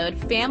download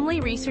Family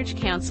Research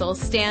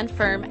Council's Stand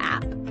Firm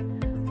app.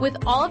 With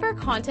all of our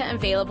content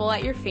available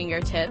at your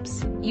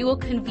fingertips, you will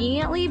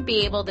conveniently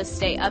be able to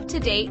stay up to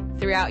date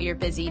throughout your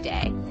busy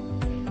day.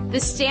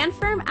 The Stand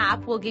Firm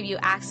app will give you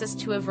access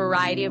to a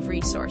variety of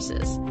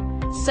resources,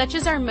 such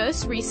as our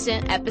most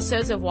recent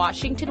episodes of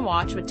Washington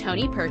Watch with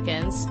Tony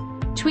Perkins,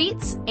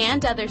 tweets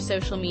and other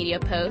social media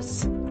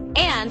posts,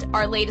 and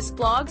our latest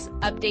blogs,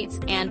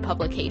 updates, and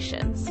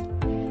publications.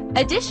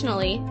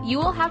 Additionally, you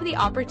will have the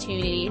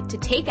opportunity to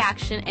take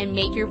action and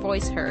make your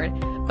voice heard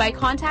by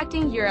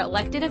contacting your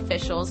elected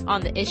officials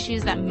on the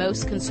issues that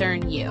most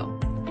concern you.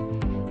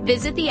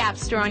 Visit the App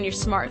Store on your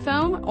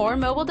smartphone or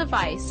mobile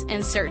device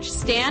and search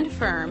Stand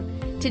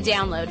Firm to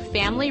download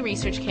Family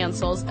Research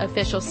Council's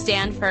official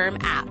Stand Firm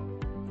app.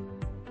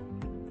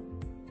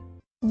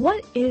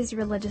 What is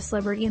religious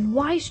liberty and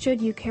why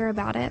should you care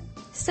about it?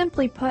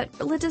 Simply put,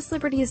 religious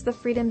liberty is the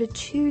freedom to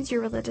choose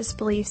your religious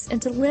beliefs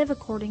and to live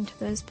according to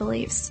those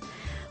beliefs.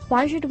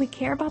 Why should we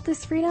care about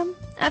this freedom?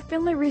 At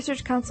Family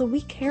Research Council,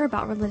 we care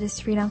about religious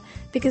freedom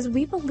because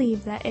we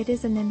believe that it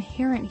is an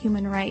inherent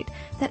human right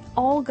that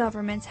all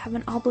governments have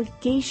an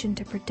obligation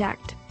to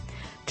protect.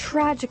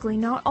 Tragically,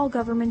 not all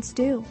governments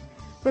do.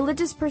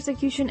 Religious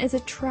persecution is a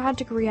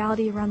tragic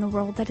reality around the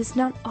world that is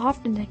not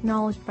often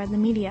acknowledged by the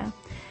media,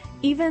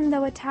 even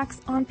though attacks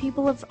on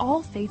people of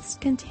all faiths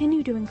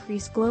continue to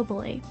increase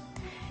globally.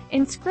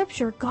 In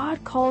Scripture,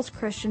 God calls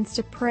Christians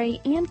to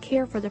pray and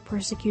care for the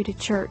persecuted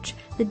church,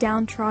 the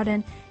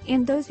downtrodden,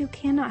 and those who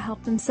cannot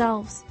help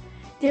themselves.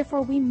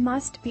 Therefore, we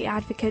must be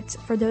advocates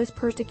for those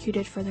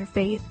persecuted for their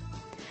faith.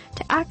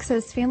 To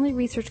access Family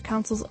Research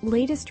Council's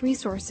latest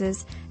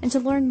resources and to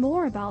learn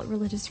more about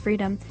religious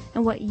freedom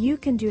and what you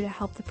can do to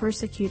help the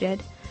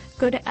persecuted,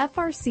 go to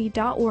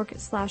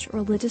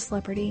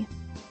frc.org/religiousliberty.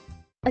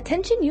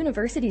 Attention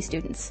university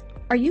students.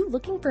 Are you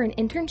looking for an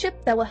internship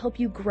that will help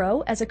you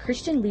grow as a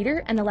Christian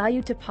leader and allow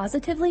you to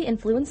positively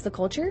influence the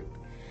culture?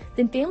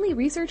 Then Family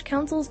Research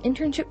Council's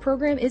internship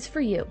program is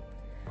for you.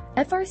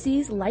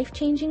 FRC's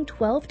life-changing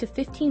 12 to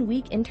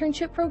 15-week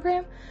internship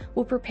program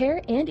will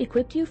prepare and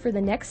equip you for the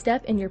next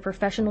step in your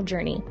professional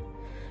journey.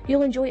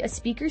 You'll enjoy a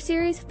speaker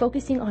series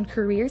focusing on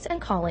careers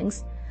and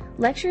callings,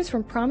 lectures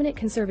from prominent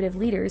conservative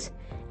leaders,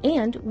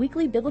 and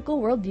weekly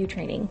biblical worldview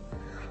training.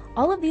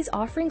 All of these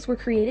offerings were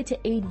created to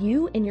aid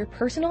you in your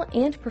personal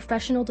and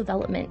professional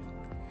development.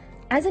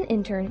 As an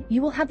intern,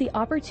 you will have the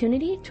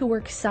opportunity to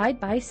work side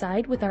by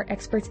side with our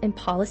experts in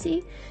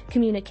policy,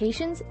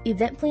 communications,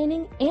 event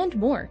planning, and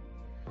more.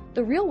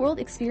 The real-world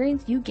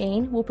experience you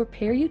gain will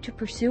prepare you to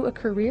pursue a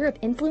career of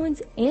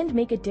influence and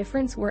make a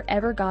difference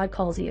wherever God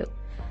calls you.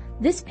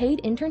 This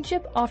paid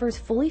internship offers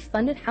fully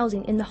funded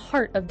housing in the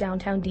heart of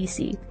downtown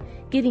DC,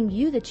 giving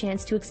you the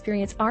chance to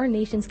experience our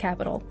nation's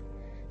capital.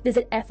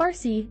 Visit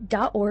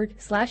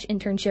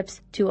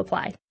frc.org/internships to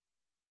apply.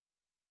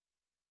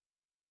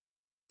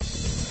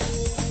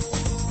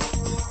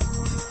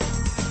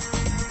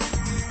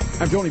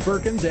 I'm Tony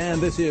Perkins,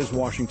 and this is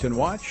Washington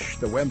Watch.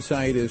 The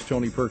website is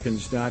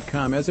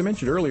tonyperkins.com. As I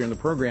mentioned earlier in the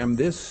program,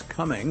 this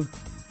coming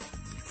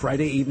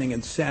Friday evening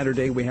and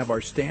Saturday, we have our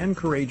Stand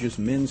Courageous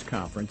Men's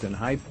Conference in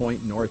High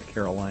Point, North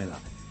Carolina.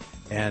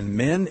 And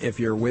men, if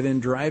you're within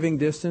driving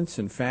distance,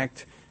 in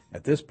fact,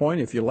 at this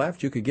point, if you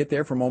left, you could get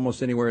there from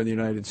almost anywhere in the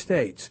United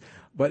States.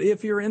 But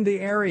if you're in the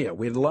area,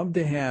 we'd love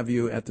to have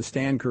you at the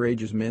Stand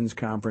Courageous Men's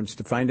Conference.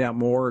 To find out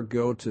more,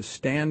 go to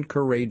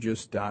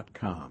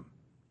standcourageous.com.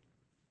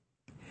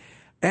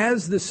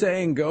 As the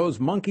saying goes,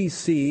 monkey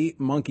see,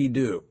 monkey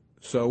do.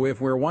 So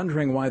if we're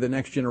wondering why the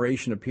next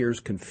generation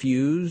appears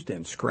confused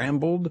and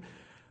scrambled,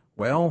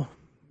 well,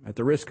 at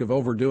the risk of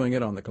overdoing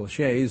it on the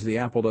cliches, the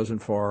apple doesn't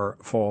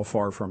fall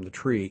far from the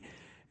tree.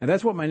 And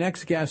that's what my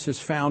next guest has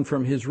found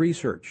from his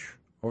research.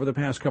 Over the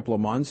past couple of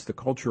months, the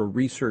Cultural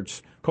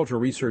Research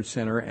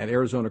Center at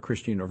Arizona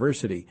Christian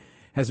University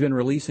has been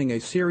releasing a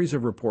series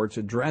of reports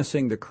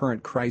addressing the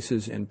current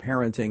crisis in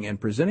parenting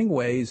and presenting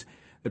ways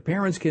that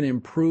parents can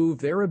improve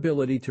their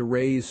ability to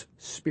raise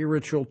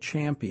spiritual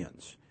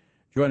champions.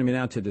 Joining me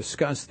now to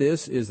discuss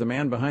this is the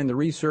man behind the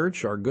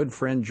research, our good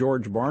friend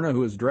George Barna,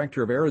 who is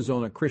director of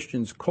Arizona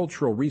Christian's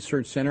Cultural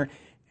Research Center,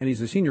 and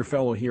he's a senior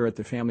fellow here at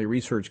the Family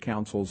Research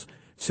Council's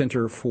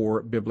Center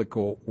for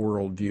Biblical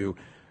Worldview.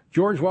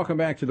 George, welcome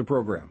back to the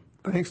program.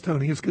 Thanks,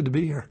 Tony. It's good to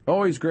be here.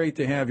 Always great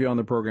to have you on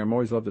the program.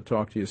 Always love to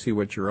talk to you, see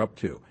what you're up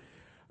to.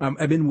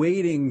 I've been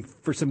waiting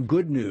for some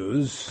good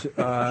news.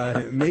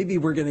 Maybe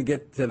we're going to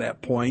get to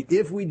that point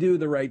if we do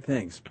the right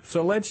things.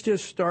 So let's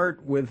just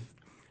start with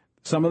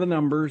some of the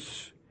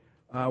numbers.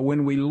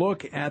 When we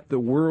look at the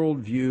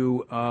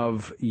worldview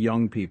of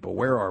young people,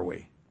 where are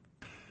we?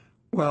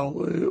 Well,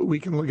 we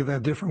can look at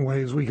that different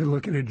ways. We can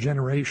look at it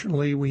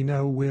generationally. We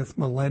know with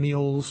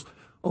millennials,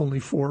 only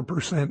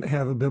 4%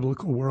 have a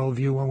biblical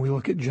worldview. When we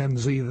look at Gen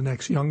Z, the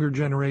next younger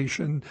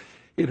generation,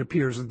 it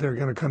appears that they're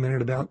going to come in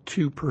at about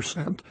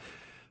 2%.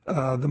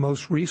 The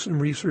most recent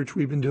research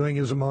we've been doing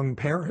is among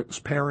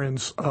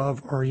parents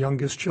of our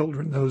youngest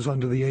children, those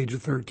under the age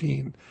of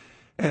 13.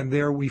 And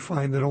there we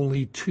find that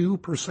only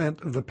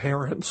 2% of the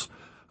parents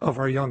of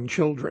our young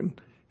children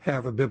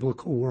have a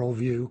biblical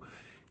worldview.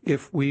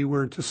 If we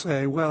were to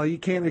say, well, you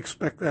can't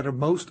expect that of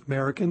most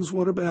Americans,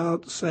 what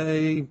about,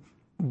 say,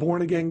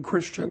 born-again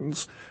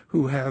Christians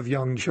who have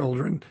young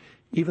children?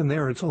 Even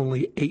there, it's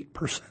only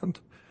 8%.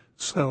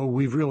 So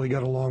we've really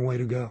got a long way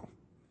to go.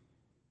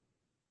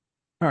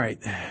 All right.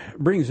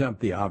 Brings up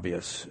the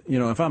obvious. You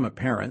know, if I'm a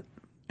parent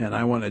and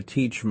I want to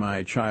teach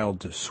my child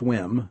to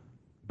swim,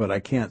 but I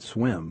can't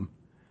swim,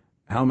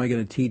 how am I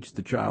going to teach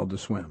the child to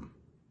swim?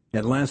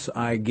 unless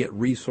I get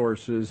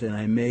resources and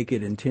I make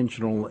it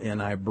intentional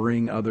and I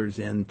bring others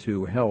in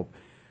to help.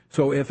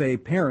 So if a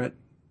parent,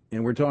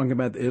 and we're talking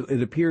about,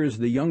 it appears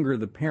the younger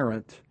the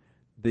parent,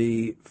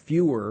 the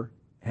fewer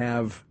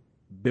have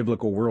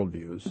biblical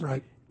worldviews.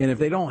 Right. And if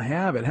they don't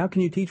have it, how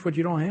can you teach what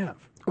you don't have?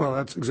 Well,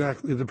 that's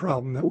exactly the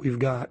problem that we've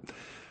got.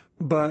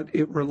 But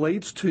it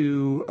relates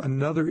to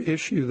another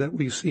issue that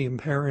we see in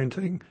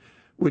parenting,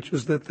 which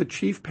is that the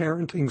chief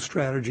parenting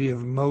strategy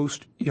of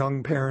most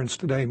young parents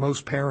today,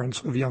 most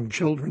parents of young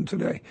children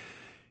today,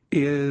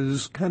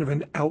 is kind of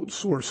an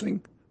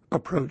outsourcing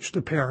approach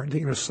to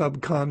parenting, a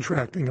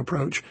subcontracting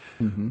approach,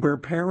 where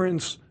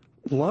parents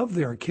love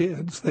their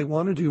kids, they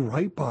want to do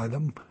right by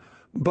them,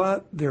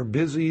 but they're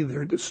busy,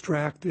 they're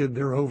distracted,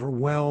 they're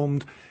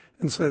overwhelmed,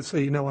 and so they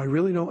say, I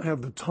really don't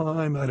have the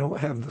time, I don't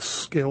have the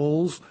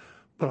skills,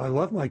 but I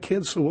love my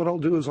kids, so what I'll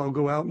do is I'll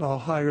go out and I'll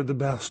hire the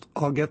best,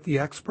 I'll get the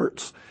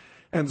experts.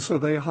 And so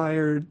they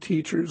hire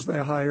teachers, they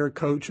hire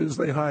coaches,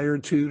 they hire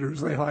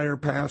tutors, they hire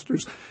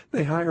pastors,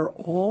 they hire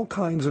all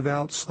kinds of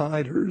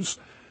outsiders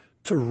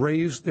to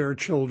raise their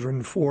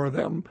children for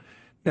them.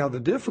 Now, the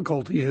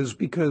difficulty is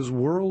because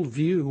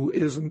worldview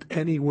isn't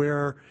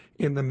anywhere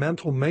in the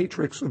mental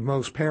matrix of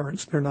most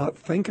parents. They're not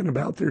thinking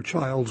about their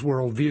child's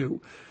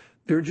worldview.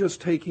 They're just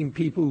taking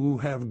people who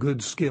have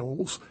good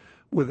skills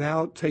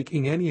without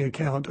taking any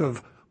account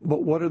of,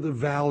 but what are the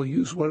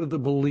values, what are the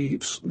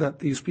beliefs that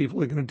these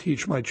people are going to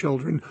teach my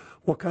children?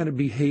 What kind of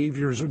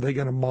behaviors are they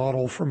going to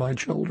model for my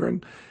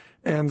children?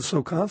 And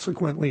so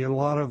consequently, a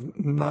lot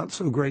of not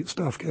so great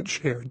stuff gets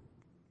shared.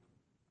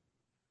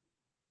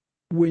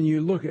 When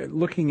you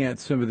looking at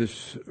some of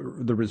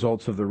the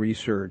results of the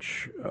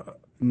research,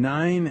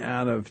 9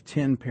 out of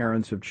 10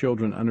 parents of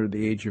children under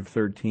the age of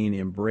 13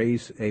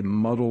 embrace a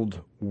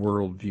muddled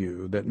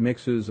worldview that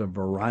mixes a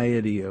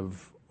variety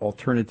of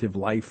alternative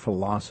life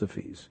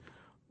philosophies,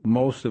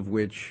 most of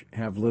which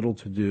have little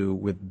to do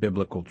with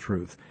biblical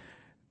truth.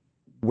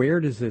 Where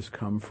does this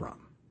come from?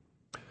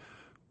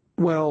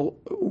 Well,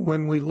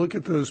 when we look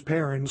at those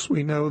parents,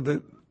 we know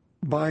that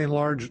by and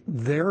large,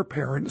 their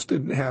parents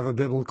didn't have a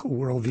biblical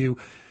worldview.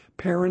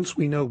 Parents,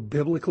 we know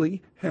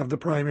biblically, have the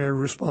primary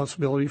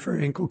responsibility for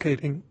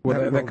inculcating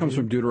that comes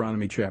from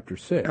Deuteronomy chapter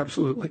 6.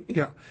 Absolutely,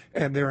 yeah.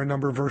 And there are a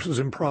number of verses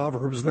in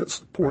Proverbs that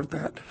support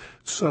that.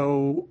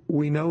 So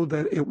we know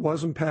that it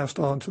wasn't passed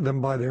on to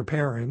them by their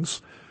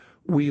parents.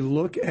 We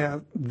look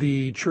at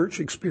the church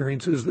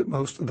experiences that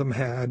most of them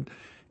had,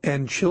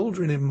 and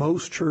children in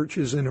most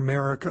churches in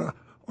America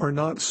are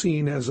not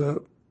seen as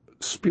a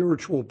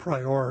spiritual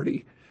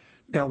priority.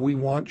 Now, we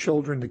want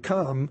children to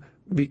come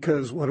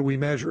because what do we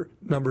measure?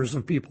 Numbers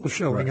of people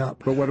showing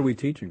up. But what are we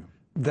teaching them?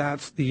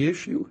 That's the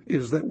issue,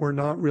 is that we're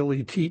not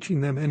really teaching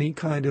them any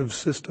kind of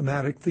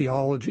systematic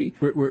theology.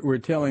 We're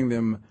telling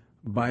them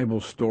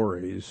Bible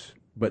stories,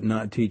 but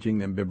not teaching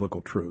them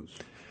biblical truths.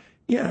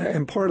 Yeah,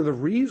 and part of the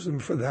reason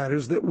for that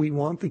is that we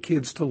want the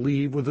kids to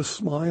leave with a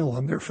smile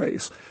on their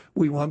face.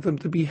 We want them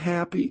to be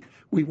happy.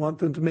 We want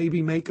them to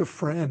maybe make a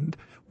friend.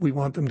 We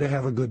want them to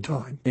have a good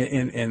time.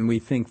 And we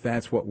think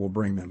that's what will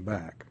bring them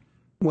back.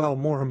 Well,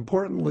 more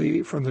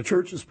importantly, from the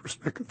church's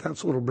perspective,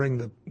 that's what will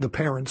bring the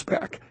parents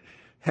back.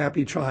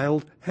 Happy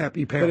child,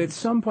 happy parents. But at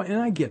some point, and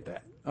I get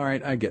that. All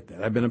right, I get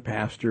that. I've been a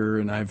pastor,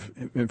 and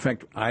in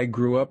fact, I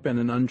grew up in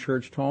an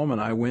unchurched home,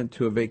 and I went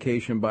to a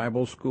vacation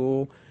Bible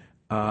school,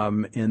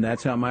 and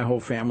that's how my whole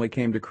family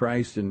came to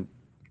Christ. And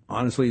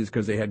honestly, it's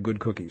because they had good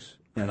cookies,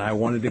 and I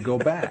wanted to go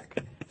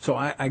back. So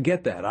I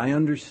get that. I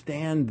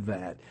understand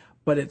that.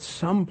 But at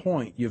some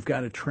point, you've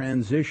got to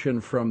transition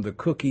from the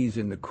cookies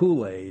and the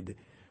Kool-Aid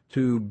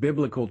to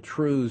biblical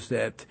truths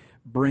that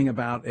bring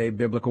about a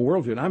biblical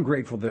worldview. And I'm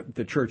grateful that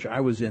the church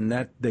I was in,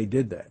 that they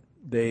did that.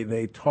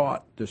 They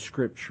taught the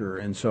Scripture,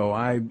 and so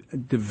I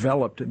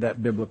developed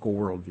that biblical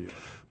worldview.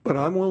 But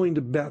I'm willing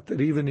to bet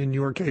that even in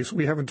your case,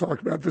 we haven't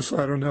talked about this,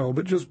 I don't know,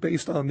 but just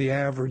based on the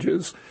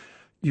averages,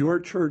 your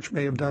church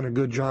may have done a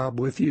good job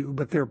with you,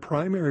 but their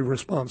primary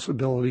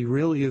responsibility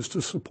really is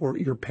to support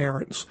your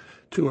parents,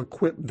 to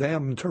equip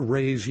them to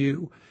raise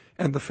you.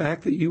 And the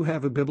fact that you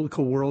have a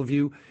biblical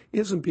worldview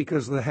isn't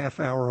because of the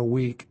half hour a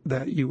week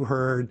that you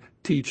heard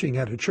teaching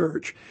at a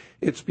church.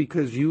 It's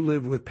because you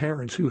live with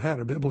parents who had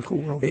a biblical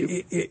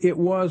worldview. It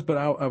was, but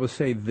I would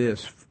say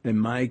this, in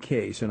my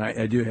case, and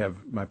I do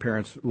have, my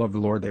parents love the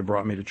Lord. They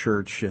brought me to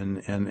church,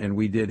 and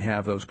we did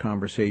have those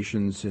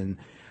conversations.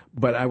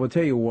 But I will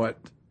tell you what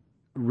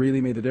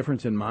really made the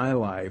difference in my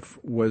life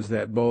was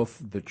that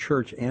both the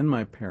church and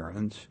my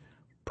parents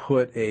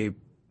put a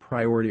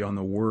priority on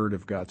the Word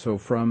of God. So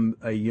from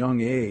a young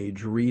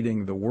age,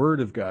 reading the Word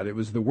of God, it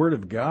was the Word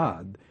of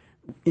God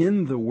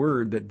in the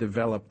Word that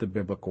developed the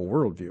biblical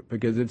worldview,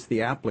 because it's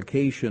the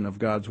application of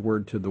God's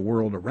Word to the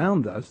world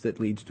around us that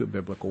leads to a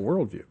biblical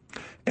worldview.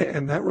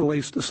 And that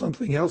relates to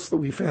something else that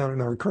we found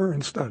in our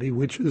current study,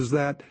 which is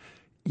that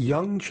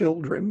young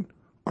children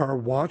are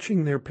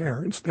watching their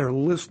parents, they're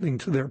listening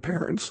to their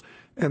parents,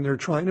 and they're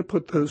trying to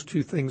put those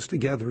two things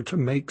together to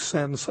make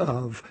sense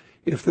of,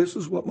 if this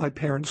is what my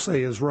parents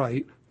say is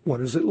right, what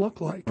does it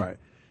look like? Right.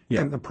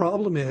 Yeah. And the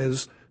problem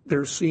is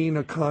they're seeing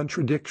a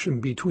contradiction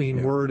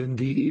between word and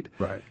deed.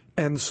 Right.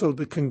 And so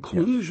the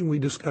conclusion we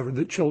discovered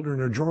that children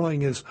are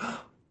drawing is,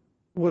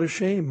 what a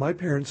shame, my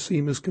parents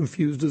seem as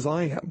confused as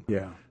I am.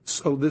 Yeah.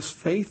 So this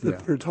faith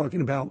that they're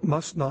talking about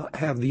must not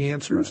have the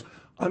answers. Right.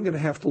 I'm going to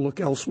have to look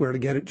elsewhere to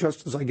get it,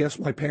 just as I guess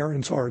my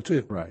parents are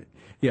too. Right.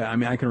 Yeah, I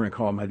mean, I can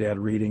recall my dad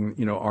reading,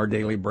 Our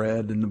Daily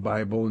Bread in the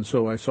Bible, and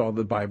so I saw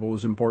the Bible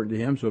was important to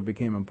him, so it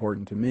became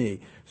important to me.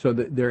 So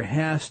that there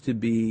has to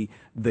be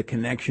the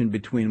connection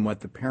between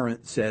what the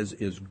parent says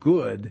is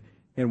good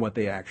and what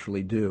they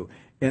actually do.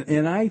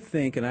 And I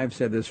think, and I've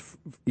said this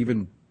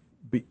even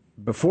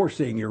before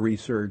seeing your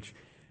research,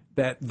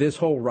 that this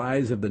whole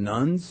rise of the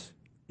nuns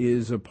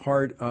is a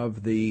part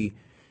of the,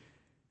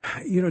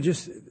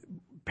 just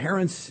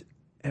parents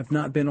have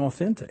not been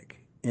authentic.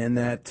 And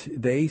that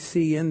they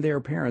see in their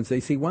parents,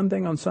 they see one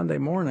thing on Sunday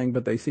morning,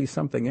 but they see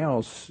something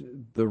else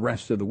the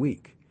rest of the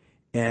week.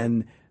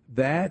 And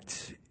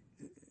that,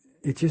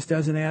 it just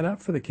doesn't add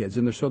up for the kids.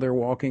 And so they're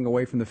walking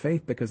away from the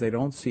faith because they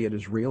don't see it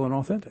as real and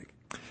authentic.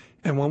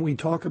 And when we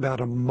talk about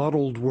a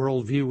muddled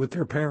worldview with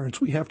their parents,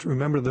 we have to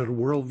remember that a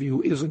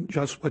worldview isn't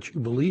just what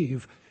you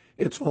believe,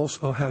 it's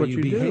also how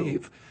you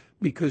behave.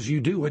 Because you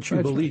do what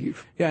you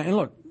believe. Yeah, and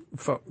look,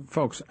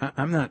 folks,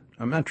 I'm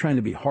not trying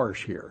to be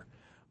harsh here,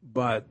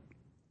 but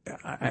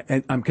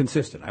I'm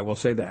consistent. I will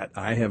say that.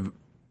 I have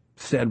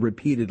said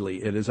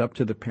repeatedly it is up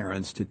to the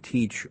parents to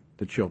teach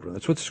the children.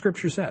 That's what the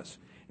Scripture says.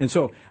 And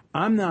so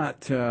I'm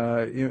not,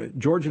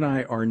 George and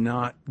I are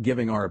not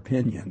giving our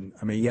opinion.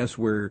 I mean, yes,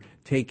 we're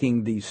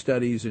taking these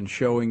studies and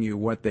showing you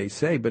what they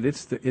say, but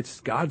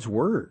it's God's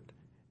Word.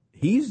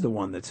 He's the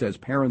one that says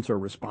parents are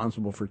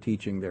responsible for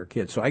teaching their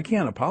kids. So I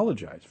can't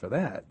apologize for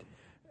that.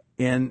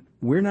 And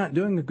we're not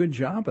doing a good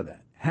job of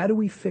that. How do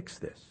we fix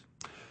this?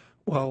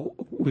 Well,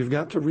 we've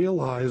got to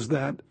realize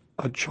that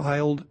a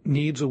child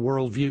needs a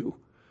worldview.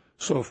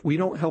 So if we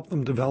don't help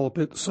them develop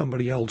it,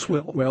 somebody else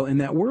will. Well,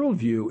 and that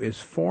worldview is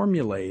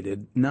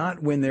formulated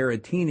not when they're a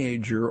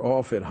teenager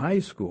off at high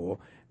school.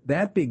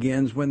 That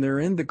begins when they're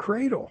in the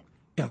cradle.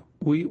 Yeah,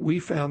 we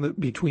found that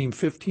between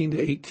 15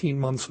 to 18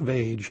 months of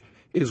age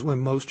is when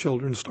most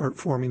children start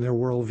forming their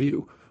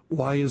worldview.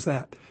 Why is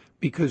that?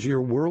 Because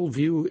your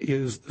worldview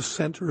is the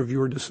center of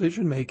your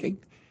decision making.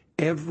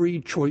 Every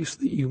choice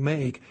that you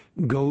make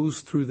goes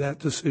through that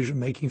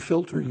decision-making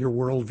filter, your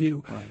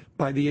worldview. Right.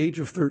 By the age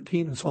of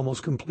 13, it's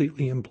almost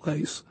completely in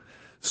place.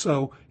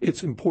 So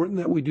it's important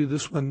that we do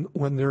this when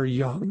they're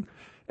young.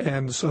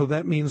 And so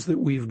that means that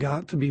we've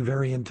got to be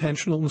very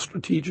intentional and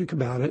strategic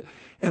about it.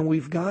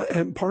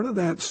 And part of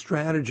that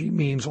strategy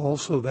means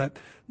also that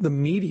the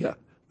media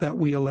that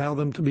we allow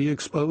them to be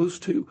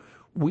exposed to,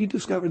 we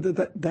discovered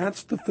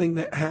that's the thing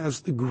that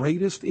has the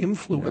greatest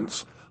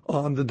influence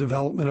on the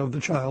development of the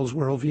child's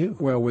worldview.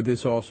 Well, would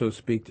this also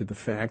speak to the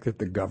fact that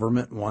the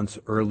government wants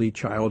early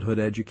childhood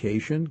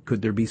education?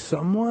 Could there be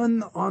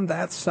someone on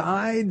that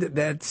side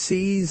that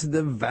sees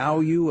the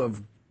value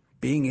of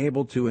being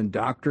able to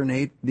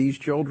indoctrinate these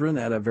children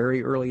at a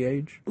very early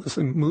age?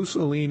 Listen,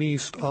 Mussolini,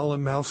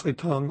 Stalin, Mao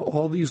Zedong,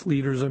 all these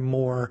leaders and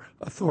more,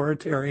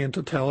 authoritarian,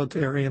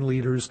 totalitarian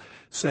leaders,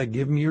 said,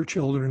 give me your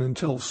children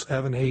until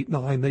 7, 8,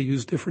 9. They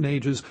used different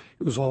ages.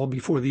 It was all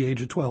before the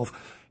age of 12.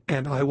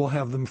 And I will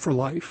have them for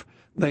life.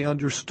 They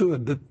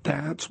understood that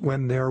that's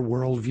when their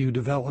worldview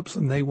develops,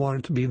 and they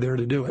wanted to be there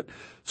to do it.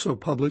 So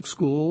public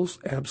schools,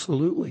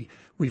 absolutely.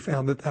 We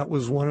found that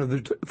was one of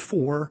the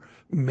 4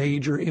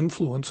 major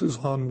influences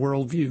on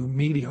worldview: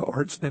 media,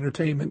 arts, and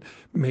entertainment,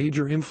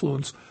 major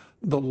influence.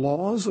 The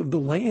laws of the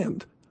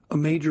land, a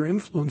major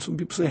influence. And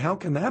people say, how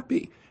can that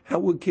be? How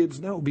would kids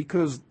know?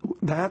 Because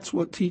that's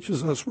what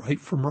teaches us right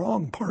from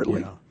wrong,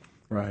 partly. Yeah,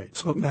 right.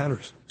 So it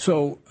matters.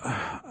 So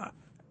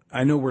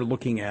I know we're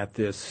looking at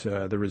this,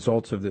 the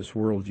results of this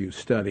worldview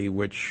study,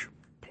 which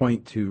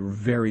point to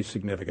very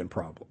significant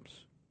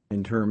problems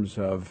in terms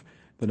of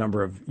the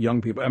number of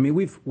young people. I mean,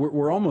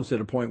 we're almost at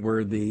a point where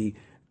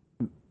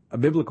a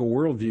biblical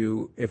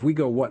worldview, if we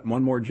go,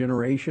 one more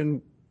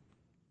generation,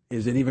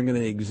 is it even going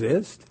to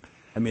exist?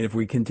 I mean, if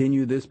we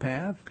continue this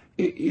path?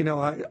 Let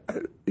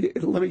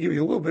me give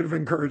you a little bit of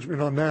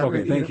encouragement on that.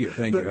 Okay, thank you.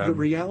 The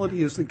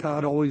reality is that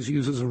God always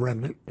uses a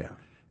remnant. Yeah.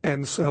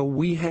 And so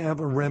we have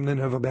a remnant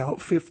of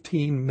about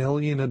 15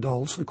 million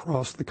adults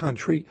across the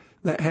country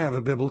that have a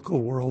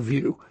biblical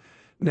worldview.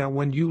 Now,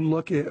 when you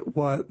look at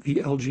what the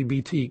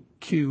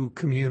LGBTQ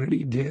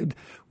community did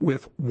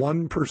with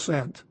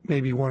 1%,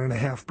 maybe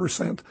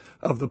 1.5%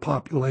 of the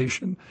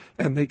population,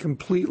 and they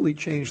completely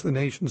changed the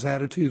nation's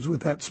attitudes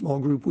with that small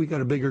group, we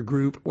got a bigger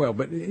group. Well,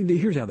 but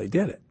here's how they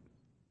did it.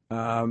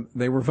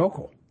 They were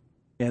vocal,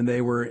 and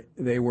they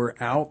were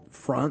out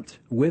front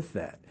with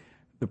that.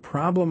 The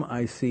problem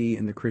I see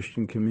in the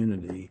Christian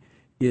community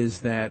is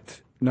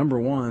that, number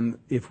one,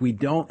 if we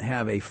don't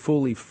have a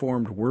fully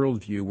formed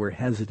worldview, we're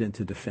hesitant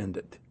to defend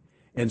it.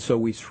 And so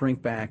we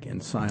shrink back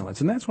in silence.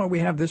 And that's why we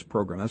have this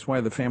program. That's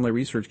why the Family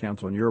Research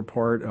Council, and you're a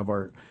part of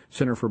our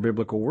Center for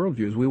Biblical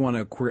Worldviews, we want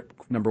to,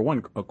 number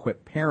one,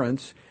 equip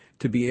parents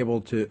to be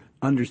able to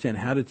understand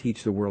how to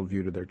teach the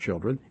worldview to their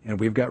children. And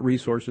we've got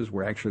resources.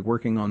 We're actually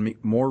working on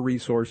more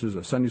resources,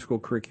 a Sunday school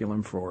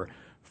curriculum for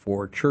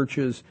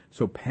churches,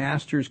 so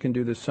pastors can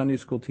do this, Sunday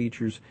school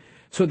teachers.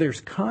 So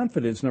there's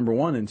confidence, number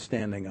one, in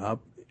standing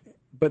up.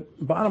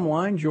 But bottom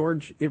line,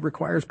 George, it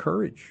requires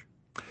courage.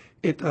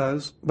 It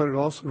does, but it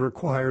also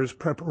requires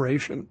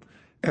preparation.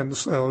 And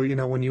so,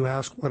 when you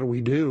ask, what do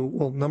we do?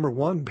 Well, number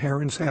one,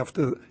 parents have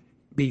to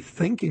be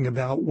thinking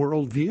about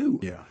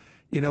worldview. Yeah.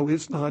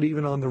 It's not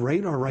even on the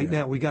radar right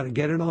now. We got to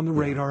get it on the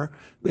radar.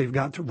 They've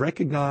got to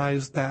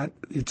recognize that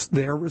it's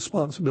their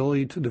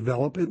responsibility to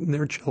develop it in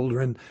their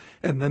children,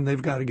 and then they've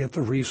got to get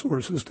the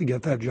resources to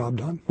get that job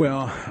done.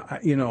 Well,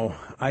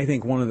 I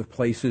think one of the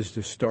places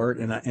to start,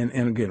 and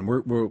again,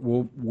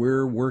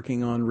 we're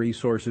working on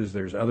resources.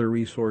 There's other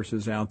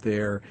resources out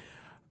there,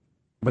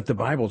 but the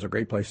Bible's a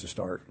great place to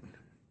start.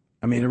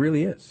 I mean, it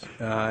really is.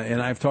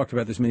 And I've talked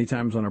about this many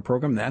times on our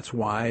program. That's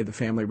why the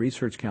Family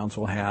Research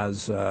Council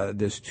has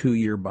this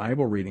 2-year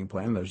Bible reading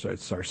plan.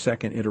 It's our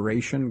second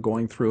iteration,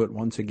 going through it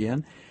once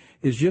again,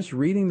 is just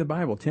reading the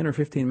Bible 10 or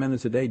 15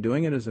 minutes a day,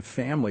 doing it as a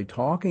family,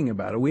 talking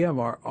about it. We have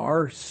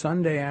our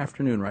Sunday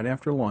afternoon, right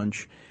after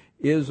lunch,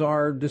 is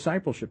our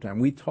discipleship time.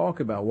 We talk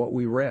about what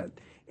we read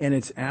and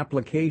its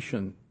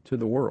application to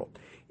the world.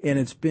 And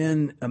it's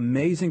been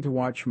amazing to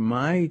watch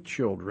my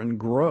children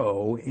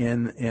grow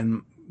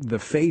in the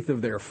faith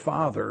of their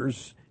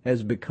fathers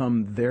has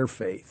become their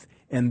faith.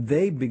 And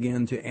they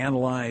begin to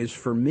analyze,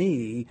 for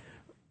me,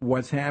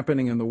 what's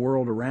happening in the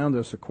world around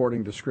us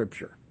according to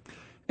Scripture.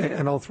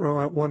 And I'll throw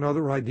out one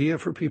other idea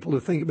for people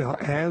to think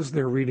about as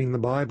they're reading the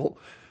Bible.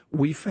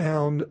 We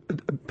found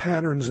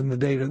patterns in the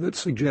data that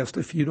suggest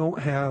if you don't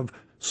have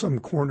some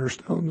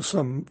cornerstones,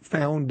 some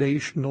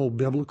foundational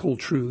biblical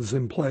truths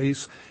in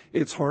place,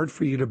 it's hard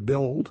for you to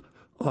build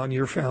on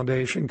your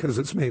foundation because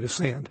it's made of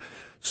sand.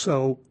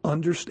 So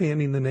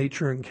understanding the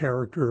nature and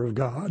character of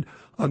God,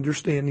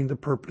 understanding the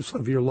purpose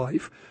of your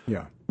life,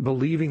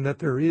 believing that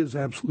there is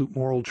absolute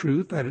moral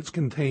truth, that it's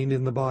contained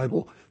in the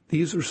Bible.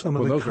 These are some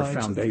of the those kinds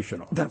are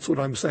foundational. That's what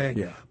I'm saying.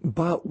 Yeah.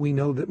 But we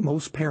know that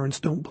most parents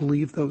don't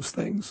believe those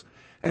things.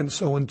 And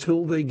so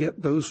until they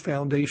get those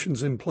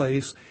foundations in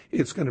place,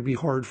 it's going to be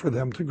hard for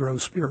them to grow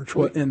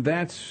spiritually. Well, and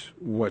that's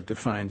what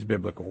defines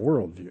biblical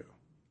worldview.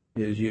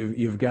 Is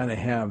you've got to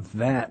have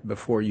that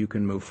before you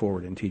can move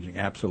forward in teaching.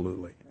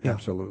 Absolutely. Yeah.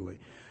 Absolutely.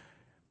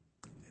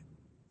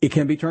 It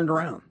can be turned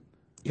around.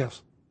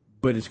 Yes.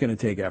 But it's going to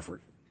take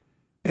effort.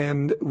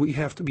 And we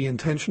have to be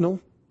intentional.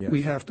 Yes.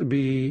 We have to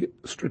be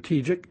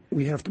strategic.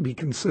 We have to be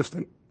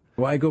consistent.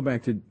 Well, I go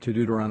back to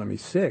Deuteronomy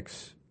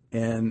 6,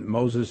 and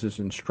Moses'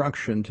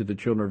 instruction to the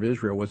children of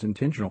Israel was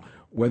intentional.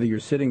 Whether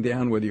you're sitting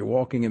down, whether you're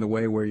walking in the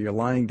way, where you're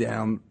lying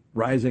down,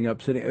 rising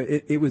up, sitting,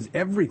 it was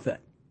everything.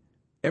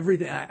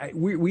 Everything.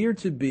 We are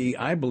to be,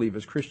 I believe,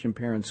 as Christian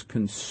parents,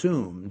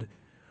 consumed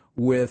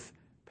with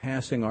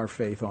passing our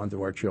faith on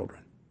to our children.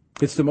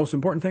 It's the most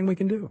important thing we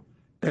can do.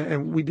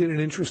 And we did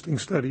an interesting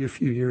study a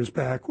few years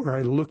back where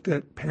I looked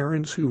at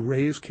parents who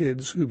raised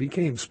kids who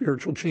became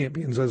spiritual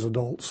champions as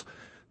adults.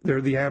 They're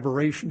the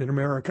aberration in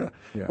America.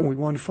 Yeah. And we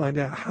wanted to find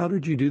out, how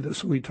did you do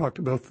this? And we talked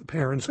to both the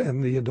parents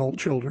and the adult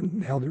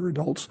children. Now they're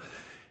adults.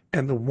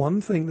 And the one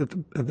thing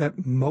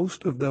that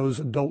most of those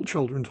adult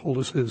children told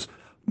us is,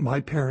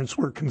 my parents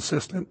were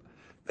consistent.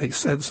 They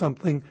said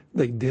something,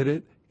 they did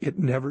it, it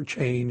never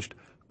changed.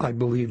 I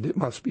believed it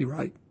must be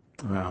right.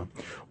 Wow.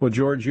 Well,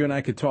 George, you and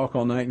I could talk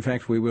all night. In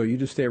fact, we will. You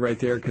just stay right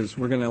there because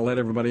we're going to let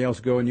everybody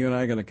else go, and you and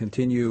I are going to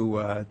continue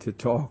to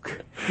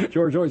talk.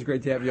 George, always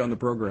great to have you on the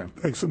program.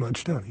 Thanks so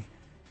much, Tony.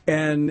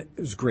 And it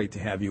was great to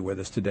have you with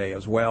us today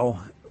as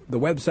well. The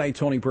website,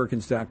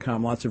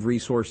 TonyPerkins.com, lots of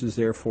resources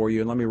there for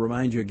you. And let me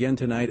remind you again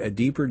tonight, a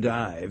deeper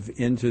dive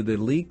into the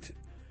leaked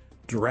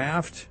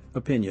draft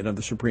opinion of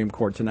the Supreme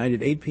Court tonight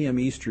at 8 p.m.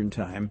 Eastern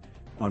Time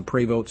on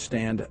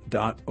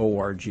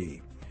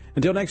PrayVoteStand.org.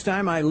 Until next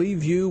time, I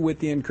leave you with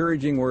the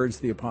encouraging words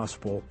of the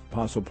Apostle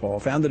Paul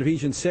found in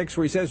Ephesians 6,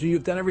 where he says,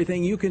 you've done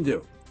everything you can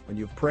do. When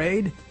you've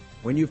prayed,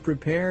 when you've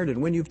prepared,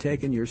 and when you've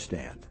taken your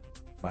stand.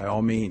 By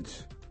all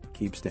means,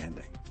 keep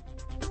standing.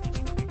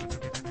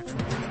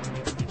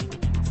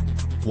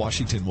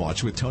 Washington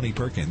Watch with Tony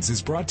Perkins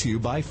is brought to you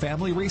by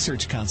Family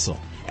Research Council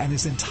and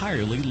is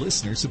entirely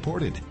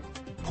listener-supported.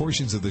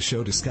 Portions of the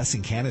show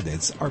discussing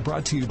candidates are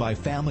brought to you by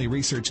Family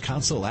Research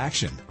Council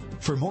Action.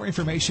 For more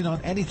information on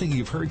anything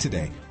you've heard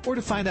today, or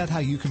to find out how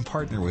you can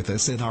partner with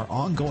us in our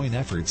ongoing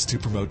efforts to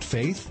promote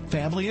faith,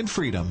 family, and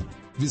freedom,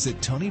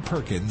 visit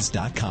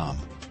TonyPerkins.com.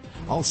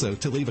 Also,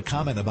 to leave a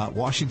comment about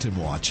Washington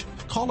Watch,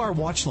 call our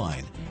watch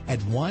line at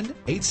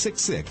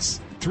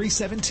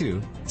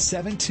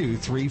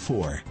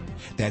 1-866-372-7234.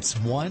 That's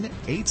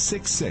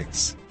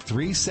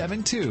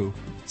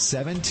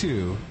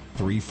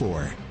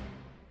 1-866-372-7234.